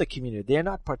from the community. They're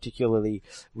not particularly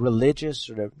religious,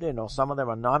 or some of them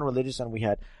are non-religious, and we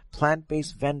had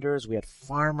plant-based vendors, we had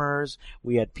farmers,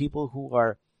 we had people who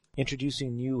are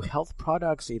introducing new health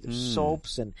products, either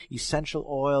soaps and essential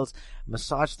oils,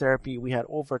 massage therapy. We had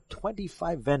over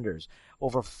 25 vendors,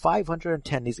 over 500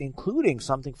 attendees, including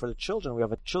something for the children. We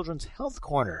have a children's health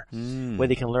corner where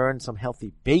they can learn some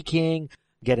healthy baking,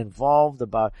 get involved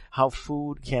about how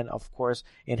food can, of course,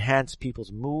 enhance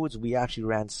people's moods. We actually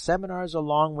ran seminars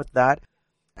along with that.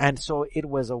 And so it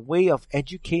was a way of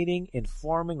educating,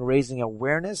 informing, raising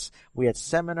awareness. We had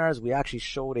seminars. We actually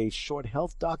showed a short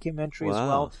health documentary as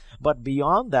well. But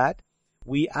beyond that,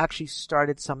 we actually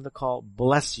started something called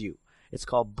Bless You. It's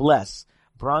called Bless,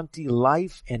 Bronte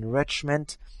Life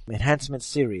Enrichment Enhancement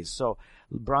Series. So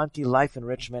Bronte Life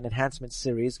Enrichment Enhancement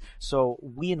Series. So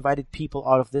we invited people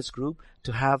out of this group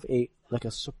to have a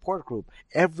support group.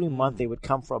 Every month they would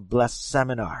come for a Bless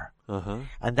seminar.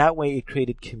 And that way it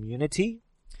created community.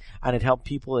 And it helped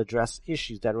people address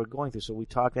issues that we're going through. So we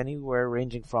talked anywhere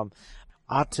ranging from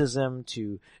autism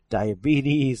to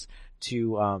diabetes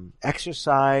to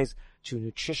exercise to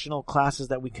nutritional classes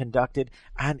that we conducted.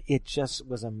 And it just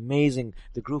was amazing.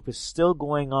 The group is still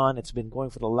going on. It's been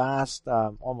going for the last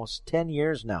almost 10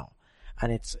 years now.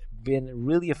 And it's been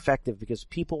really effective because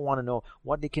people want to know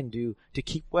what they can do to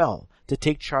keep well, to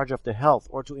take charge of their health,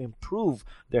 or to improve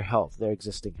their health, their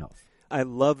existing health. I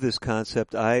love this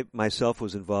concept. I myself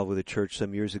was involved with a church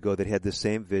some years ago that had the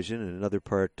same vision in another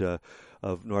part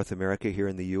of North America here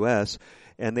in the U.S.,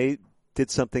 and they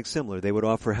did something similar. They would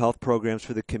offer health programs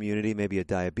for the community, maybe a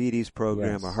diabetes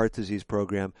program, a heart disease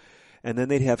program, and then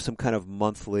they'd have some kind of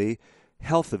monthly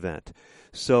health event.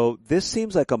 So this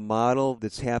seems like a model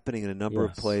that's happening in a number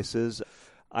of places.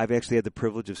 I've actually had the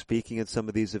privilege of speaking at some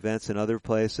of these events in other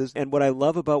places. And what I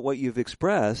love about what you've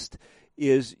expressed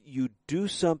is you do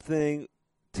something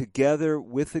together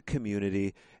with the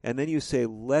community, and then you say,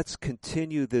 let's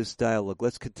continue this dialogue.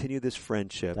 Let's continue this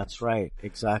friendship. That's right.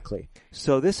 Exactly.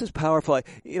 So this is powerful.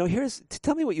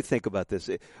 Tell me what you think about this.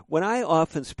 When I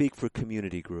often speak for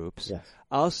community groups,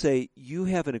 I'll say, you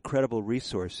have an incredible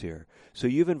resource here. So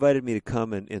you've invited me to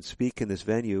come and speak in this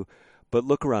venue, but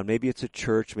look around. Maybe it's a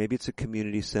church, maybe it's a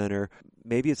community center,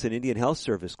 maybe it's an Indian Health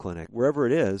Service clinic, wherever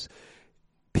it is.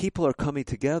 People are coming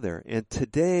together. And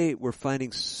today we're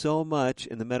finding so much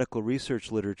in the medical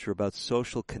research literature about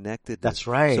social connectedness, that's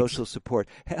right, social support.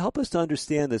 Help us to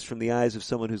understand this from the eyes of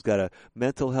someone who's got a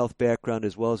mental health background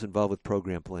as well as involved with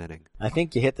program planning. I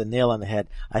think you hit the nail on the head.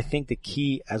 I think the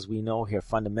key, as we know here,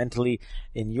 fundamentally,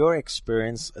 in your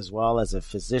experience as well as a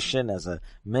physician, as a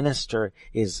minister,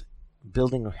 is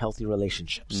building healthy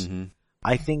relationships.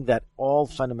 I think that all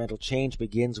fundamental change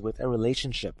begins with a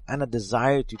relationship and a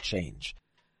desire to change.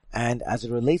 And as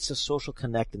it relates to social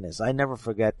connectedness, I never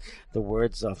forget the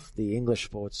words of the English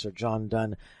poet Sir John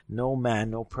Donne, no man,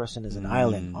 no person is an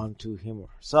island unto him or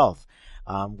herself.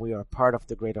 We are part of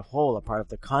the greater whole, a part of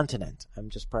the continent. I'm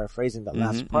just paraphrasing that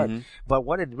last part. But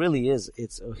what it really is,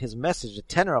 it's his message, the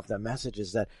tenor of that message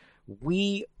is that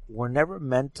we were never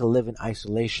meant to live in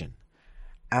isolation.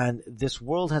 And this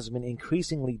world has been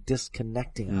increasingly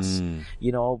disconnecting us.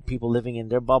 People living in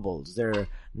their bubbles, their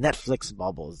Netflix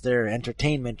bubbles, their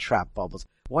entertainment trap bubbles,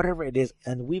 whatever it is.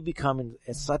 And we've become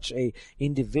in such a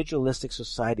individualistic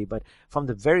society. But from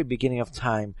the very beginning of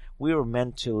time, we were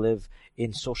meant to live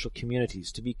in social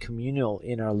communities, to be communal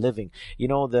in our living. You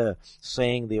know the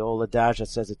saying, the old adage that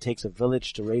says it takes a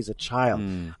village to raise a child.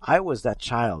 I was that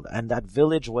child, and that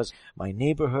village was my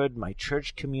neighborhood, my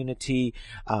church community,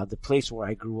 the place where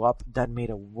I grew up. That made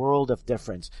a world of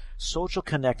difference. Social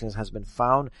connectedness has been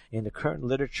found in the current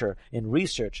literature, in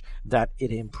research, that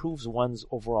it improves one's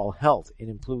overall health. It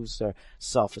improves their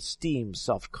self-esteem,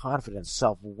 self-confidence,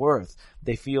 self-worth.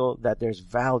 They feel that there's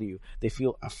value. They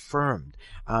feel affirmed.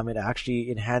 It actually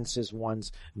enhances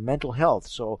one's mental health.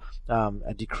 So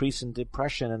a decrease in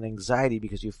depression and anxiety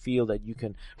because you feel that you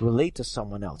can relate to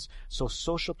someone else. So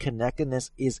social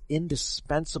connectedness is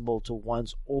indispensable to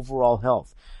one's overall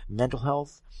health, mental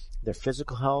health, their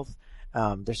physical health,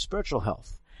 their spiritual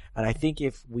health. And I think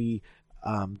if we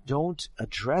don't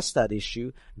address that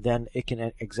issue, then it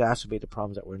can exacerbate the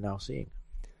problems that we're now seeing.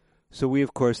 So we,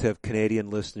 of course, have Canadian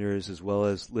listeners as well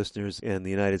as listeners in the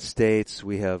United States.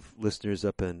 We have listeners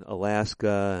up in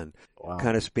Alaska and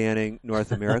kind of spanning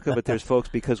North America. But there's folks,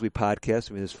 because we podcast,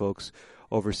 there's folks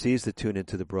overseas that tune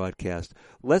into the broadcast.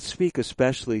 Let's speak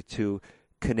especially to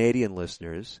Canadian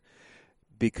listeners,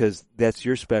 because that's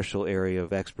your special area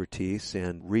of expertise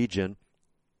and region.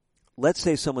 Let's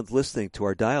say someone's listening to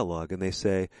our dialogue and they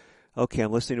say, okay,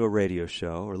 I'm listening to a radio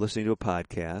show or listening to a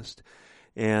podcast,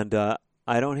 and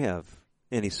I don't have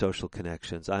any social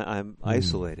connections. I'm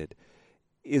isolated.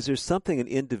 Is there something an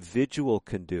individual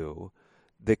can do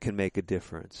that can make a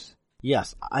difference?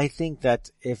 Yes, I think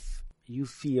that if you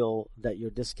feel that you're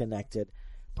disconnected,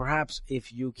 perhaps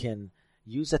if you can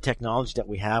use the technology that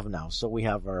we have now. So we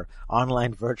have our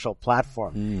online virtual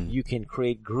platform. You can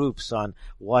create groups on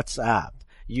WhatsApp.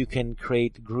 You can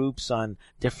create groups on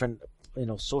different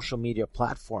social media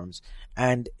platforms,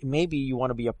 and maybe you want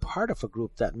to be a part of a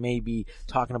group that may be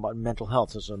talking about mental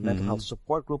health. There's a mental health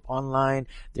support group online.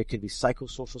 There could be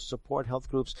psychosocial support health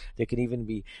groups. There could even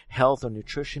be health or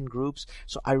nutrition groups.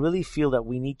 So I really feel that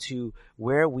we need to,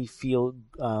 where we feel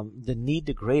the need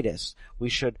the greatest, we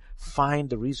should find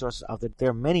the resources out there.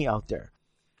 There are many out there.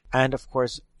 And of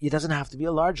course, it doesn't have to be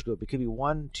a large group. It could be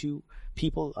 1, 2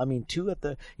 people. I mean, 2 at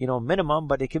the minimum,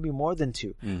 but it could be more than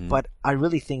 2. But I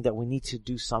really think that we need to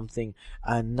do something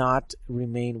and not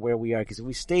remain where we are. Because if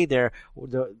we stay there,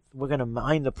 we're going to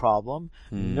mind the problem,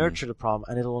 nurture the problem,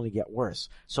 and it'll only get worse.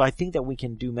 So I think that we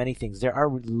can do many things. There are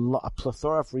a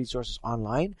plethora of resources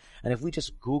online, and if we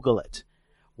just Google it,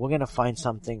 we're going to find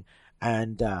something,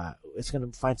 and it's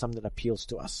going to find something that appeals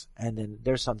to us. And then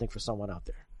there's something for someone out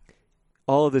there.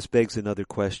 All of this begs another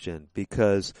question,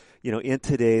 because, in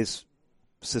today's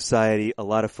society, a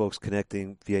lot of folks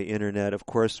connecting via internet. Of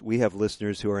course, we have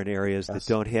listeners who are in areas that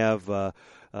don't have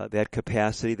that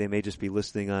capacity. They may just be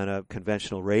listening on a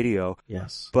conventional radio.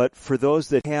 Yes. But for those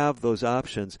that have those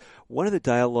options, one of the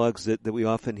dialogues that we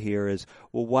often hear is,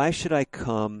 well, why should I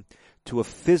come to a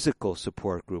physical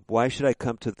support group? Why should I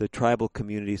come to the tribal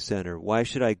community center? Why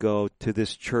should I go to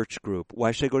this church group?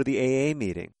 Why should I go to the AA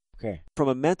meeting? Okay. From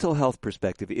a mental health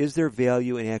perspective, is there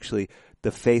value in actually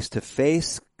the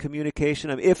face-to-face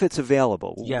communication? I mean, if it's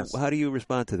available, yes. How do you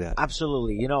respond to that?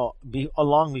 Absolutely.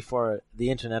 Long before the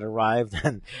internet arrived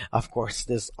and, of course,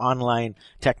 this online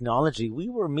technology, we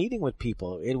were meeting with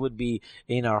people. It would be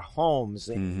in our homes,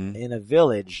 in a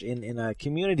village, in a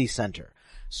community center.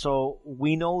 So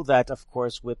we know that, of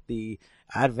course, with the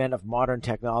advent of modern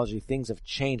technology, things have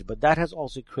changed, but that has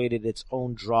also created its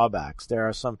own drawbacks. There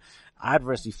are some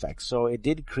adverse effects. So it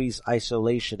did increase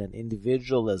isolation and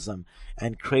individualism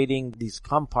and creating these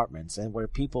compartments and where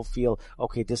people feel,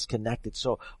 disconnected.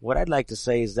 So what I'd like to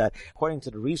say is that according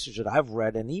to the research that I've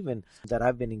read and even that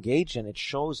I've been engaged in, it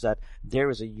shows that there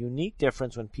is a unique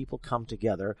difference when people come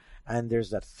together and there's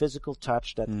that physical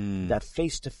touch, that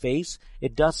face-to-face.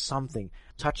 It does something.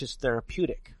 Touch is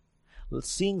therapeutic.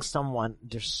 Seeing someone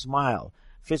just smile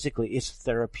physically is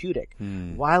therapeutic.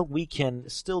 While we can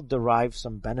still derive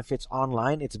some benefits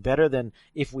online, it's better than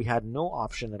if we had no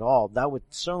option at all. That would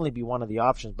certainly be one of the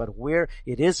options. But where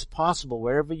it is possible,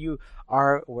 wherever you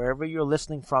are, wherever you're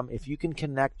listening from, if you can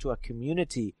connect to a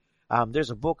community,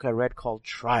 there's a book I read called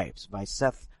Tribes by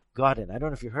Seth Godin. I don't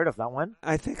know if you heard of that one.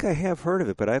 I think I have heard of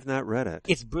it, but I've not read it.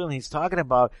 It's brilliant. He's talking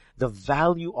about the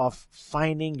value of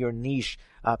finding your niche,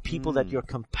 people that you're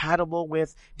compatible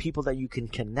with, people that you can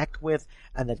connect with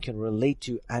and that can relate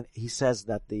to. And he says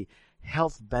that the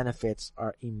health benefits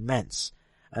are immense.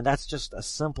 And that's just a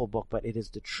simple book, but it is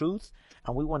the truth.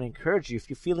 And we want to encourage you, if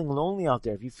you're feeling lonely out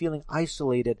there, if you're feeling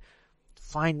isolated,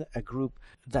 find a group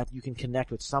that you can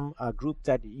connect with, some group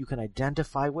that you can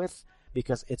identify with,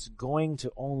 because it's going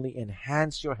to only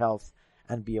enhance your health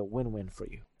and be a win-win for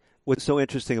you. What's so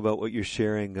interesting about what you're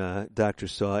sharing, Dr.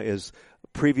 Saugh, is a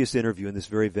previous interview in this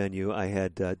very venue. I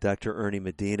had Dr. Ernie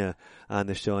Medina on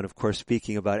the show, and of course,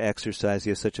 speaking about exercise,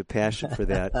 he has such a passion for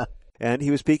that. And he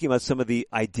was speaking about some of the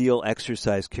ideal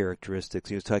exercise characteristics.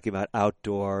 He was talking about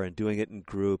outdoor and doing it in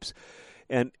groups.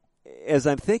 And as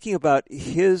I'm thinking about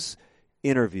his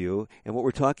interview and what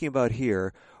we're talking about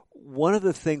here, one of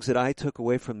the things that I took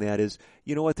away from that is,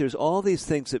 there's all these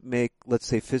things that make, let's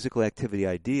say, physical activity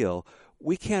ideal.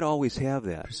 We can't always have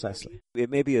that. Precisely. It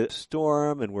may be a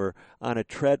storm and we're on a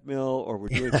treadmill or we're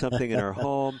doing something in our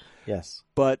home. Yes.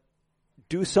 But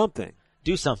do something.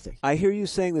 Do something. I hear you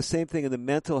saying the same thing in the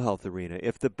mental health arena.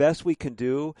 If the best we can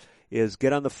do is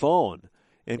get on the phone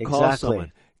and call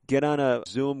someone, get on a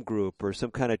Zoom group or some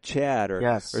kind of chat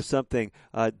or something,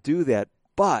 do that.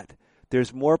 But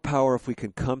there's more power if we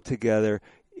can come together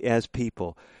as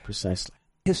people. Precisely.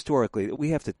 Historically, we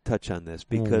have to touch on this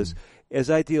because as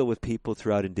I deal with people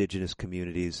throughout indigenous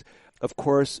communities, of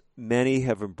course, many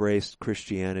have embraced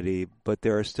Christianity, but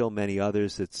there are still many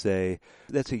others that say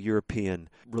that's a European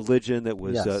religion that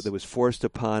was forced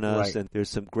upon us, and there's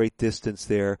some great distance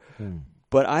there.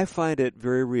 But I find it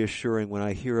very reassuring when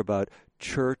I hear about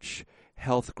church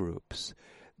health groups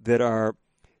that are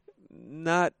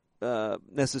not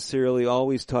necessarily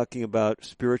always talking about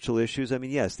spiritual issues. I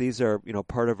mean, yes, these are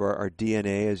part of our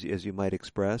DNA, as you might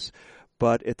express.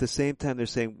 But at the same time, they're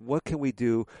saying, what can we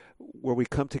do where we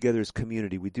come together as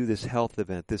community? We do this health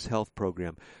event, this health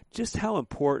program. Just how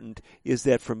important is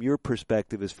that from your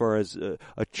perspective as far as a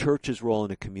church's role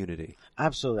in a community?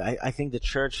 Absolutely. I think the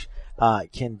church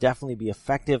can definitely be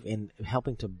effective in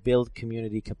helping to build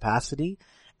community capacity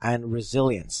and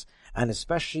resilience. And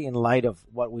especially in light of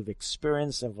what we've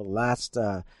experienced over the last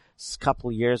couple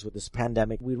of years with this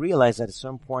pandemic, we realize that it's so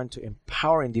important to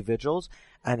empower individuals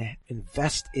and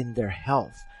invest in their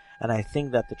health. And I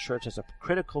think that the church has a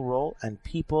critical role, and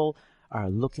people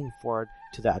are looking forward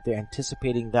to that. They're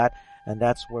anticipating that, and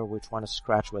that's where we're trying to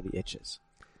scratch where the itch is.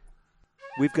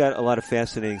 We've got a lot of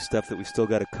fascinating stuff that we still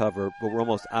got to cover, but we're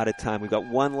almost out of time. We've got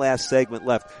one last segment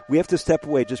left. We have to step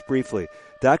away just briefly.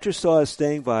 Dr. Saugh is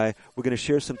staying by. We're going to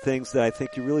share some things that I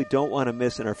think you really don't want to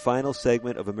miss in our final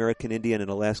segment of American Indian and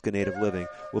Alaska Native Living.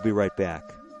 We'll be right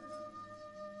back.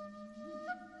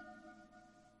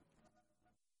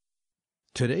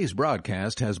 Today's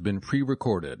broadcast has been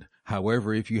pre-recorded.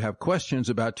 However, if you have questions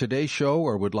about today's show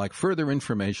or would like further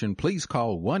information, please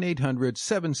call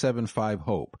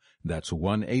 1-800-775-HOPE. That's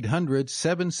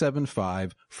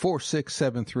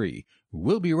 1-800-775-4673.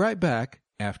 We'll be right back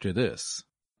after this.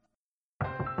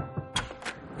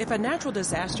 If a natural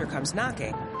disaster comes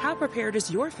knocking, how prepared is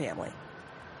your family?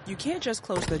 You can't just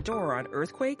close the door on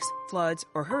earthquakes, floods,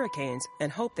 or hurricanes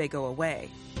and hope they go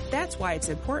away. That's why it's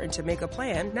important to make a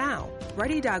plan now.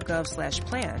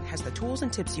 Ready.gov/plan has the tools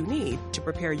and tips you need to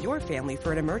prepare your family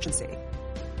for an emergency.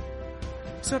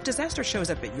 So if disaster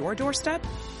shows up at your doorstep,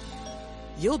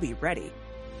 you'll be ready.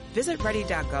 Visit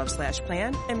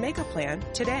ready.gov/plan and make a plan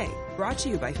today. Brought to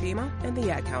you by FEMA and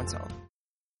the Ad Council.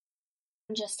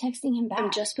 I'm just texting him back. I'm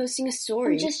just posting a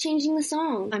story. I'm just changing the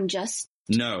song.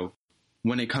 No.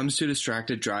 When it comes to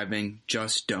distracted driving,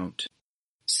 just don't.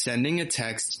 Sending a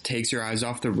text takes your eyes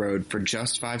off the road for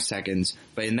just 5 seconds,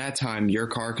 but in that time, your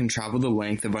car can travel the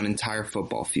length of an entire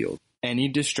football field. Any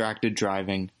distracted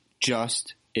driving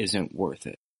just isn't worth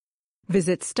it.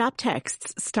 Visit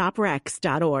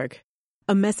StopTextsStopWrecks.org.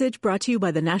 A message brought to you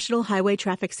by the National Highway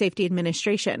Traffic Safety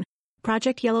Administration,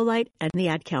 Project Yellow Light, and the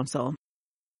Ad Council.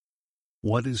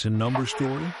 What is a number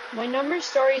story? My number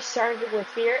story started with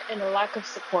fear and a lack of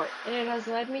support, and it has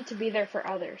led me to be there for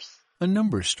others. A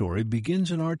number story begins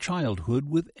in our childhood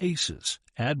with ACEs,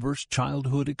 adverse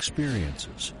childhood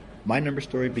experiences. My number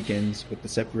story begins with the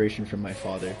separation from my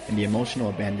father and the emotional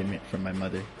abandonment from my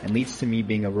mother, and leads to me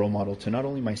being a role model to not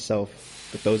only myself,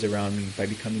 but those around me by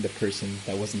becoming the person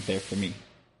that wasn't there for me.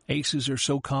 ACEs are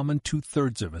so common,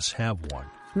 2/3 of us have one.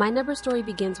 My number story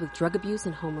begins with drug abuse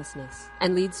and homelessness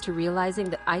and leads to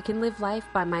realizing that I can live life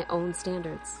by my own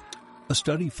standards. A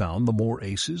study found the more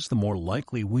ACEs, the more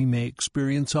likely we may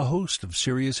experience a host of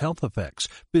serious health effects,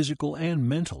 physical and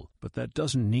mental, but that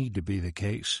doesn't need to be the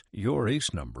case. Your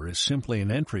ACE number is simply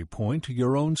an entry point to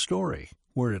your own story.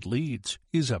 Where it leads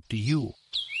is up to you.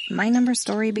 My number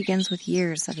story begins with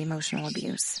years of emotional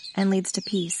abuse and leads to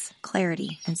peace,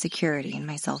 clarity, and security in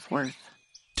my self-worth.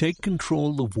 Take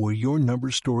control of where your number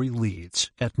story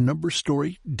leads at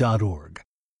numberstory.org.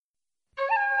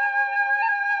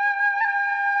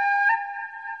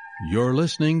 You're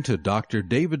listening to Dr.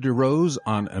 David DeRose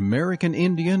on American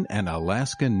Indian and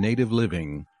Alaska Native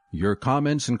Living. Your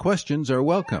comments and questions are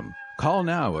welcome. Call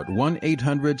now at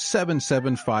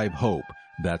 1-800-775-HOPE.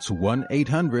 That's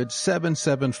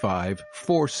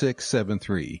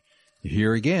 1-800-775-4673.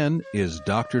 Here again is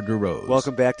Dr. DeRose.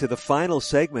 Welcome back to the final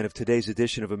segment of today's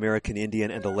edition of American Indian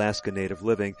and Alaska Native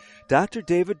Living. Dr.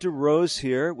 David DeRose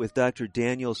here with Dr.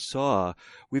 Daniel Saugh.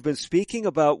 We've been speaking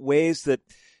about ways that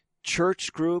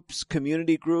church groups,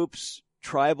 community groups,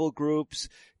 tribal groups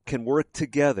can work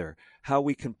together, how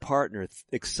we can partner,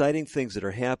 exciting things that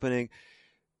are happening.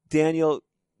 Daniel,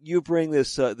 you bring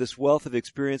this wealth of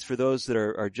experience for those that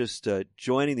are just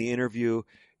joining the interview.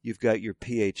 You've got your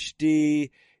PhD,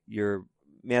 your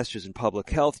master's in public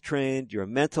health trained, you're a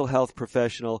mental health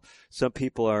professional. Some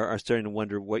people are starting to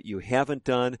wonder what you haven't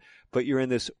done, but you're in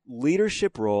this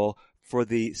leadership role for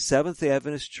the Seventh-day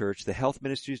Adventist Church, the Health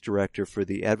Ministries Director for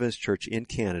the Adventist Church in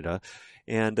Canada.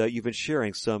 And you've been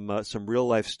sharing some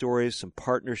real-life stories, some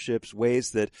partnerships,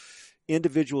 ways that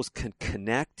individuals can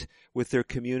connect with their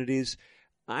communities.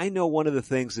 I know one of the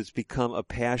things that's become a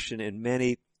passion in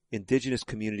many indigenous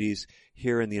communities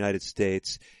here in the United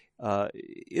States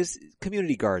is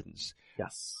community gardens.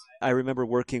 Yes. I remember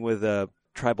working with a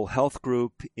tribal health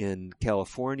group in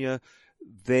California.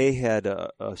 They had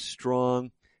a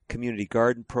strong community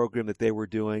garden program that they were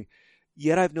doing.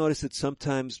 Yet I've noticed that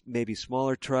sometimes maybe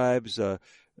smaller tribes,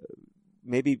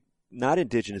 maybe not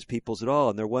indigenous peoples at all,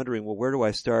 and they're wondering, well, where do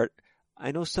I start?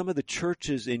 I know some of the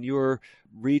churches in your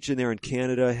region there in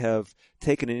Canada have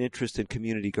taken an interest in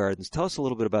community gardens. Tell us a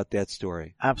little bit about that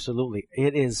story. Absolutely.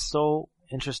 It is so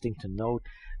interesting to note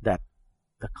that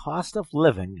the cost of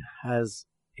living has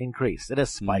increased. It has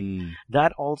spiked.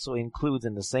 That also includes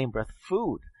in the same breath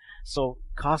food. So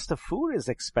cost of food is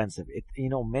expensive.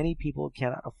 Many people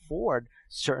cannot afford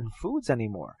certain foods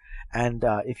anymore. And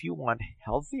if you want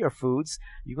healthier foods,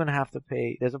 you're going to have to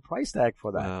pay. There's a price tag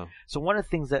for that. Wow. So one of the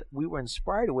things that we were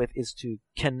inspired with is to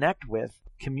connect with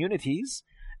communities.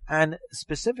 And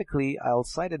specifically, I'll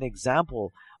cite an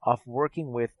example of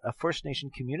working with a First Nation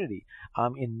community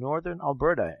in northern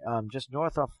Alberta, just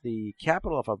north of the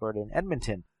capital of Alberta in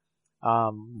Edmonton.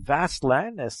 Vast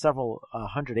land, several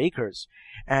hundred acres.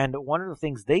 And one of the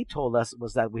things they told us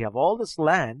was that we have all this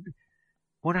land,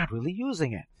 we're not really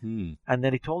using it. And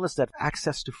then he told us that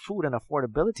access to food and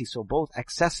affordability, so both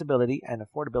accessibility and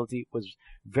affordability was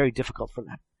very difficult for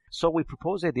them. So we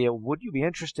proposed the idea, would you be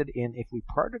interested in if we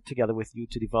partnered together with you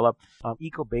to develop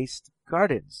eco-based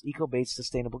gardens, eco-based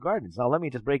sustainable gardens? Now let me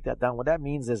just break that down. What that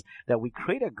means is that we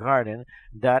create a garden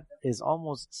that is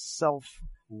almost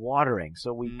self-watering.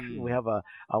 So we have a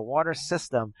water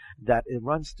system that it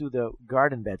runs through the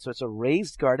garden bed. So it's a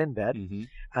raised garden bed.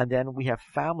 And then we have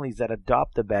families that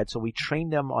adopt the bed. So we train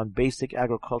them on basic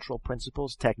agricultural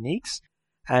principles, techniques.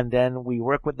 And then we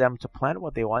work with them to plant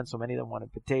what they want. So many of them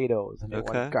wanted potatoes and they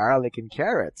wanted garlic and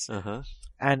carrots.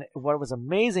 And what was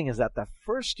amazing is that the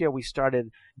first year we started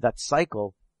that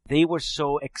cycle, they were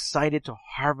so excited to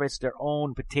harvest their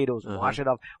own potatoes, wash it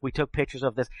off. We took pictures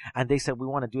of this, and they said, we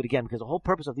want to do it again, because the whole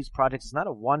purpose of these projects is not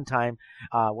a one-time,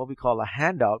 what we call a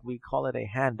handout. We call it a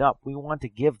hand up. We want to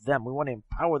give them. We want to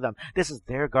empower them. This is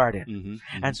their garden.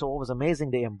 And so what was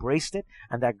amazing, they embraced it,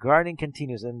 and that gardening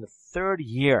continues in the third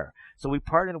year. So we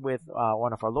partnered with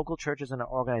one of our local churches and an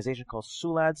organization called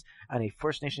Sulats and a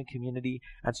First Nation community.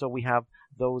 And so we have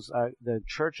those, the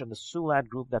church and the Sulat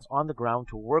group that's on the ground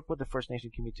to work with the First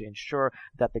Nation community to ensure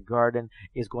that the garden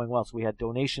is going well. So we had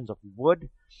donations of wood,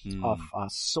 of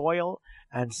soil,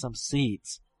 and some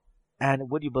seeds.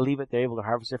 And would you believe it? They're able to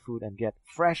harvest their food and get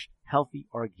fresh, healthy,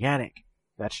 organic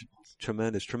vegetables.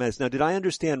 Tremendous, tremendous. Now, did I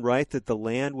understand right that the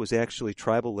land was actually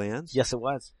tribal lands? Yes, it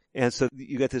was. And so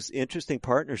you got this interesting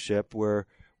partnership where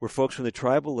folks from the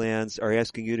tribal lands are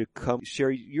asking you to come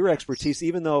share your expertise,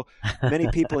 even though many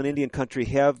people in Indian country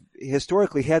have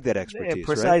historically had that expertise,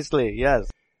 precisely, right? Yes.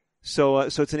 So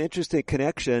it's an interesting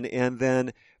connection, and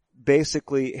then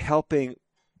basically helping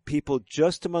people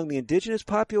just among the indigenous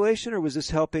population, or was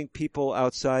this helping people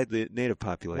outside the native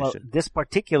population? Well, this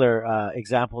particular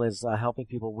example is helping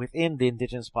people within the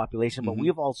indigenous population, but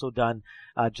we've also done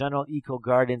general eco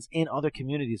gardens in other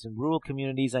communities, in rural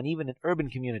communities, and even in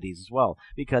urban communities as well,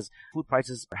 because food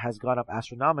prices has gone up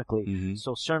astronomically.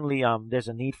 So certainly there's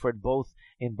a need for it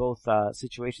in both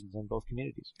situations, in both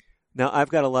communities. Now, I've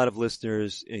got a lot of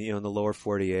listeners, in the lower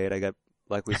 48. I got,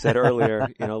 like we said earlier,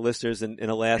 listeners in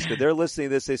Alaska. They're listening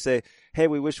to this. They say, hey,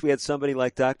 we wish we had somebody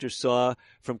like Dr. Saugh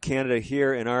from Canada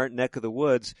here in our neck of the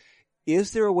woods.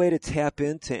 Is there a way to tap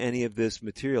into any of this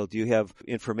material? Do you have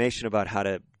information about how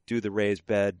to do the raised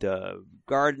bed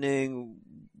gardening?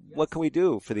 What can we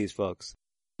do for these folks?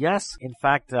 Yes. In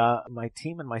fact, my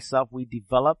team and myself, we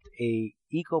developed a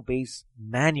eco-based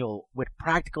manual with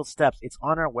practical steps. It's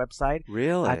on our website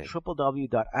at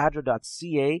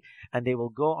www.adra.ca, and they will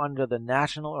go under the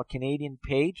national or Canadian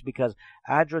page because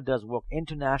ADRA does work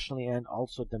internationally and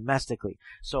also domestically.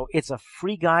 So it's a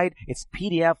free guide. It's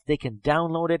PDF. They can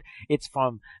download it. It's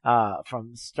from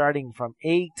starting from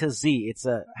A to Z. It's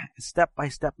a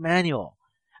step-by-step manual,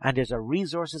 and there's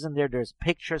resources in there. There's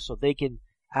pictures, so they can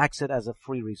access it as a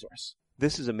free resource.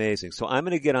 This is amazing. So I'm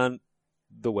going to get on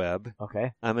the web.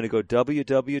 Okay. I'm going to go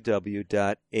www.adra.ca.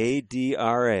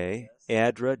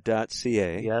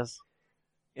 Yes.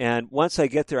 And once I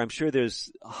get there, I'm sure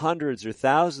there's hundreds or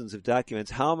thousands of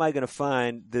documents. How am I going to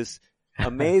find this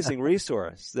amazing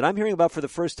resource that I'm hearing about for the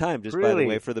first time, just by the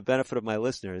way, for the benefit of my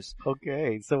listeners?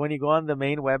 Okay. So when you go on the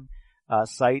main web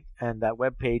site and that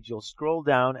web page, you'll scroll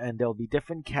down and there'll be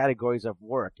different categories of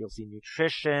work. You'll see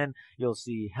nutrition, you'll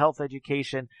see health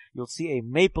education, you'll see a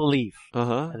maple leaf.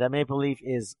 And that maple leaf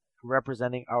is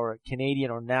representing our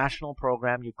Canadian or national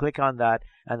program. You click on that,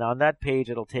 and on that page,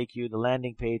 it'll take you the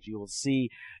landing page. You will see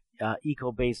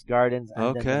eco-based gardens,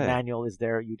 and then the manual is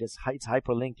there. It's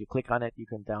hyperlinked. You click on it, you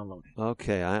can download it.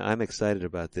 Okay, I'm excited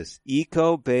about this.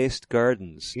 Eco-based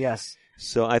gardens. Yes.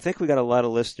 So I think we got a lot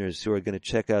of listeners who are going to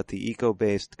check out the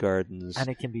eco-based gardens. And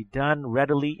it can be done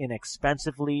readily,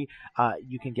 inexpensively.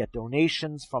 You can get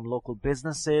donations from local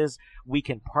businesses. We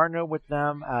can partner with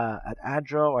them at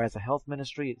ADRA or as a health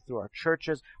ministry through our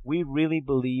churches. We really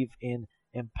believe in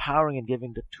empowering and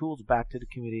giving the tools back to the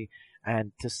community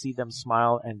and to see them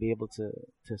smile and be able to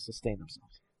sustain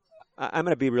themselves. I'm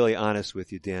going to be really honest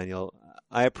with you, Daniel.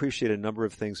 I appreciate a number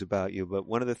of things about you, but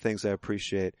one of the things I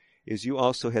appreciate is you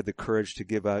also had the courage to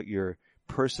give out your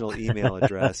personal email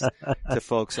address to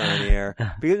folks on the air.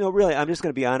 Because, really, I'm just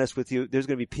going to be honest with you. There's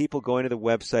going to be people going to the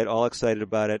website all excited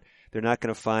about it. They're not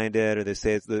going to find it, or they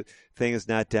say the thing is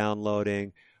not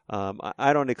downloading.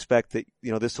 I don't expect that,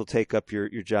 this will take up your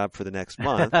job for the next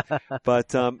month,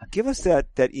 but give us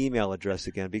that email address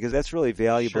again, because that's really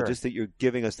valuable, just that you're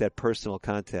giving us that personal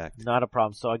contact. Not a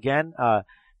problem. So again,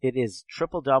 it is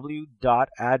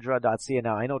www.adra.ca.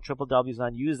 Now, I know www is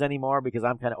not used anymore because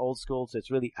I'm kind of old school, so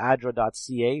it's really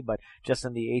adra.ca, but just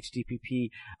in the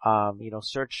HTTP,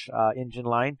 search engine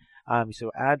line.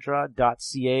 So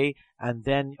adra.ca, and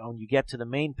then when you get to the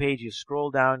main page, you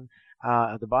scroll down.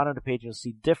 At the bottom of the page, you'll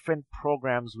see different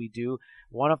programs we do.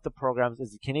 One of the programs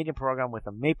is the Canadian program with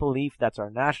a maple leaf. That's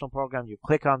our national program. You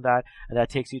click on that, and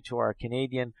that takes you to our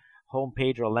Canadian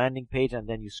homepage or landing page, and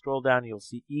then you scroll down, you'll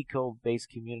see Eco-Based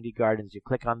Community Gardens. You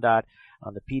click on that.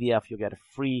 On the PDF, you'll get a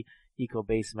free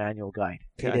Eco-Based manual guide.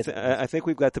 Okay, I think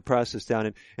we've got the process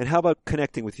down. And how about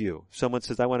connecting with you? Someone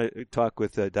says, I want to talk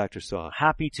with Dr. Saugh.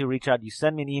 Happy to reach out. You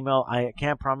send me an email. I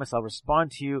can't promise I'll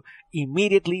respond to you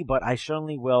immediately, but I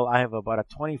certainly will. I have about a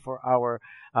 24-hour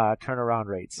turnaround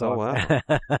rate. So wow.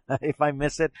 If I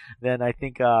miss it, then I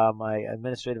think my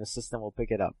administrative assistant will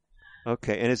pick it up.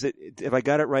 Okay, and is it, if I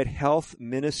got it right, Health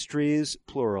Ministries,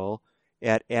 plural,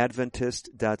 at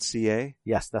Adventist.ca?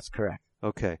 Yes, that's correct.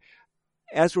 Okay.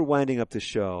 As we're winding up the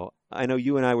show, I know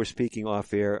you and I were speaking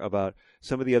off air about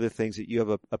some of the other things that you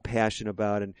have a passion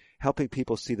about and helping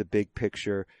people see the big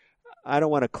picture. I don't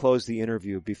want to close the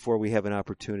interview before we have an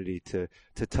opportunity to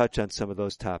touch on some of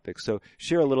those topics. So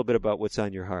share a little bit about what's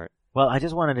on your heart. Well, I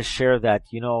just wanted to share that,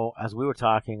 as we were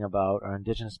talking about our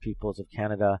Indigenous peoples of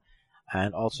Canada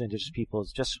and also Indigenous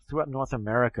peoples just throughout North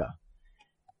America,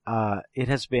 it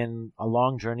has been a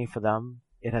long journey for them.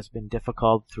 It has been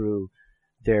difficult through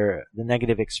the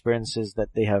negative experiences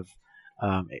that they have,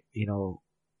 gone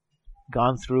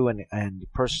through and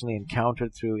personally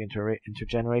encountered through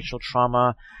intergenerational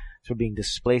trauma, through being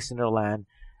displaced in their land.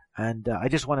 And I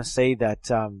just want to say that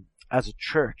as a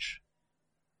church,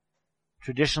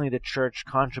 traditionally the church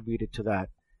contributed to that.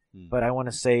 But I want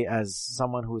to say, as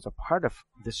someone who is a part of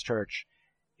this church,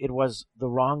 it was the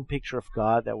wrong picture of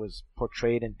God that was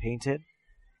portrayed and painted.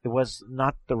 It was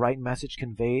not the right message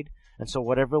conveyed. And so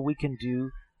whatever we can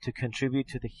do to contribute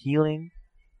to the healing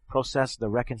process, the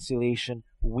reconciliation,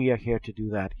 we are here to do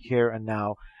that here and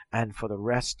now and for the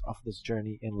rest of this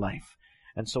journey in life.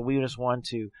 And so we just want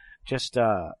to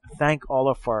thank all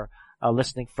of our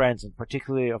listening friends, and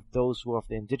particularly of those who are of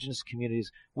the Indigenous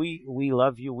communities. We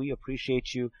love you, we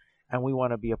appreciate you, and we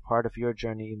want to be a part of your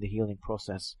journey in the healing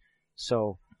process.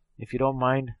 So if you don't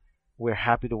mind, we're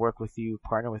happy to work with you,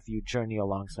 partner with you, journey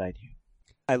alongside you.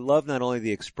 I love not only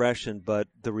the expression, but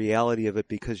the reality of it,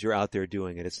 because you're out there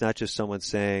doing it. It's not just someone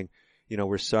saying,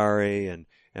 we're sorry and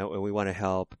we want to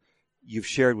help. You've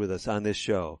shared with us on this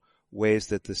show ways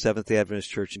that the Seventh-day Adventist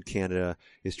Church in Canada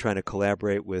is trying to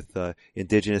collaborate with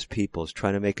Indigenous peoples,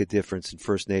 trying to make a difference in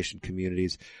First Nation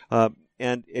communities.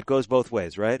 And it goes both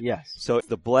ways, right? Yes. So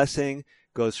the blessing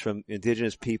goes from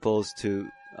Indigenous peoples to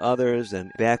others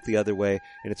and back the other way,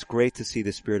 and it's great to see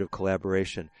the spirit of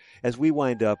collaboration. As we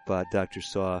wind up, Dr.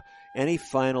 Saugh, any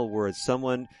final words?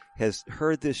 Someone has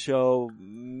heard this show,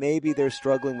 maybe they're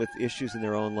struggling with issues in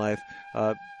their own life,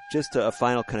 just a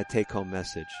final kind of take-home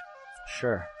message.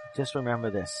 Sure. Just remember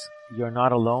this. You're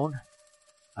not alone.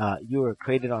 You were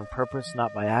created on purpose,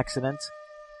 not by accident.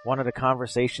 One of the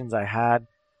conversations I had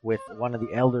with one of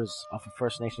the elders of a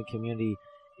First Nation community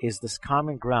is this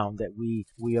common ground that we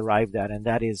arrived at, and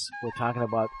that is, we're talking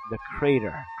about the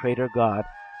Creator God,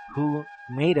 who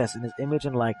made us in His image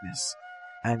and likeness,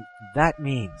 and that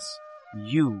means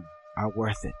you are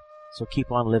worth it. So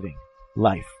keep on living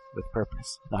life with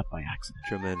purpose, not by accident.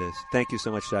 Tremendous. Thank you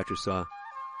so much, Dr. Saugh.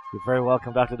 You're very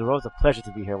welcome, Dr. DeRose. A pleasure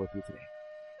to be here with you today.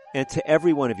 And to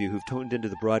every one of you who've tuned into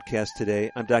the broadcast today,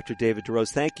 I'm Dr. David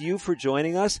DeRose. Thank you for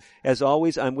joining us. As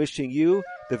always, I'm wishing you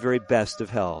the very best of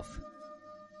health.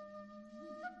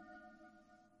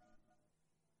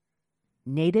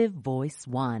 Native Voice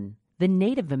One, the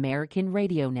Native American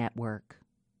Radio Network.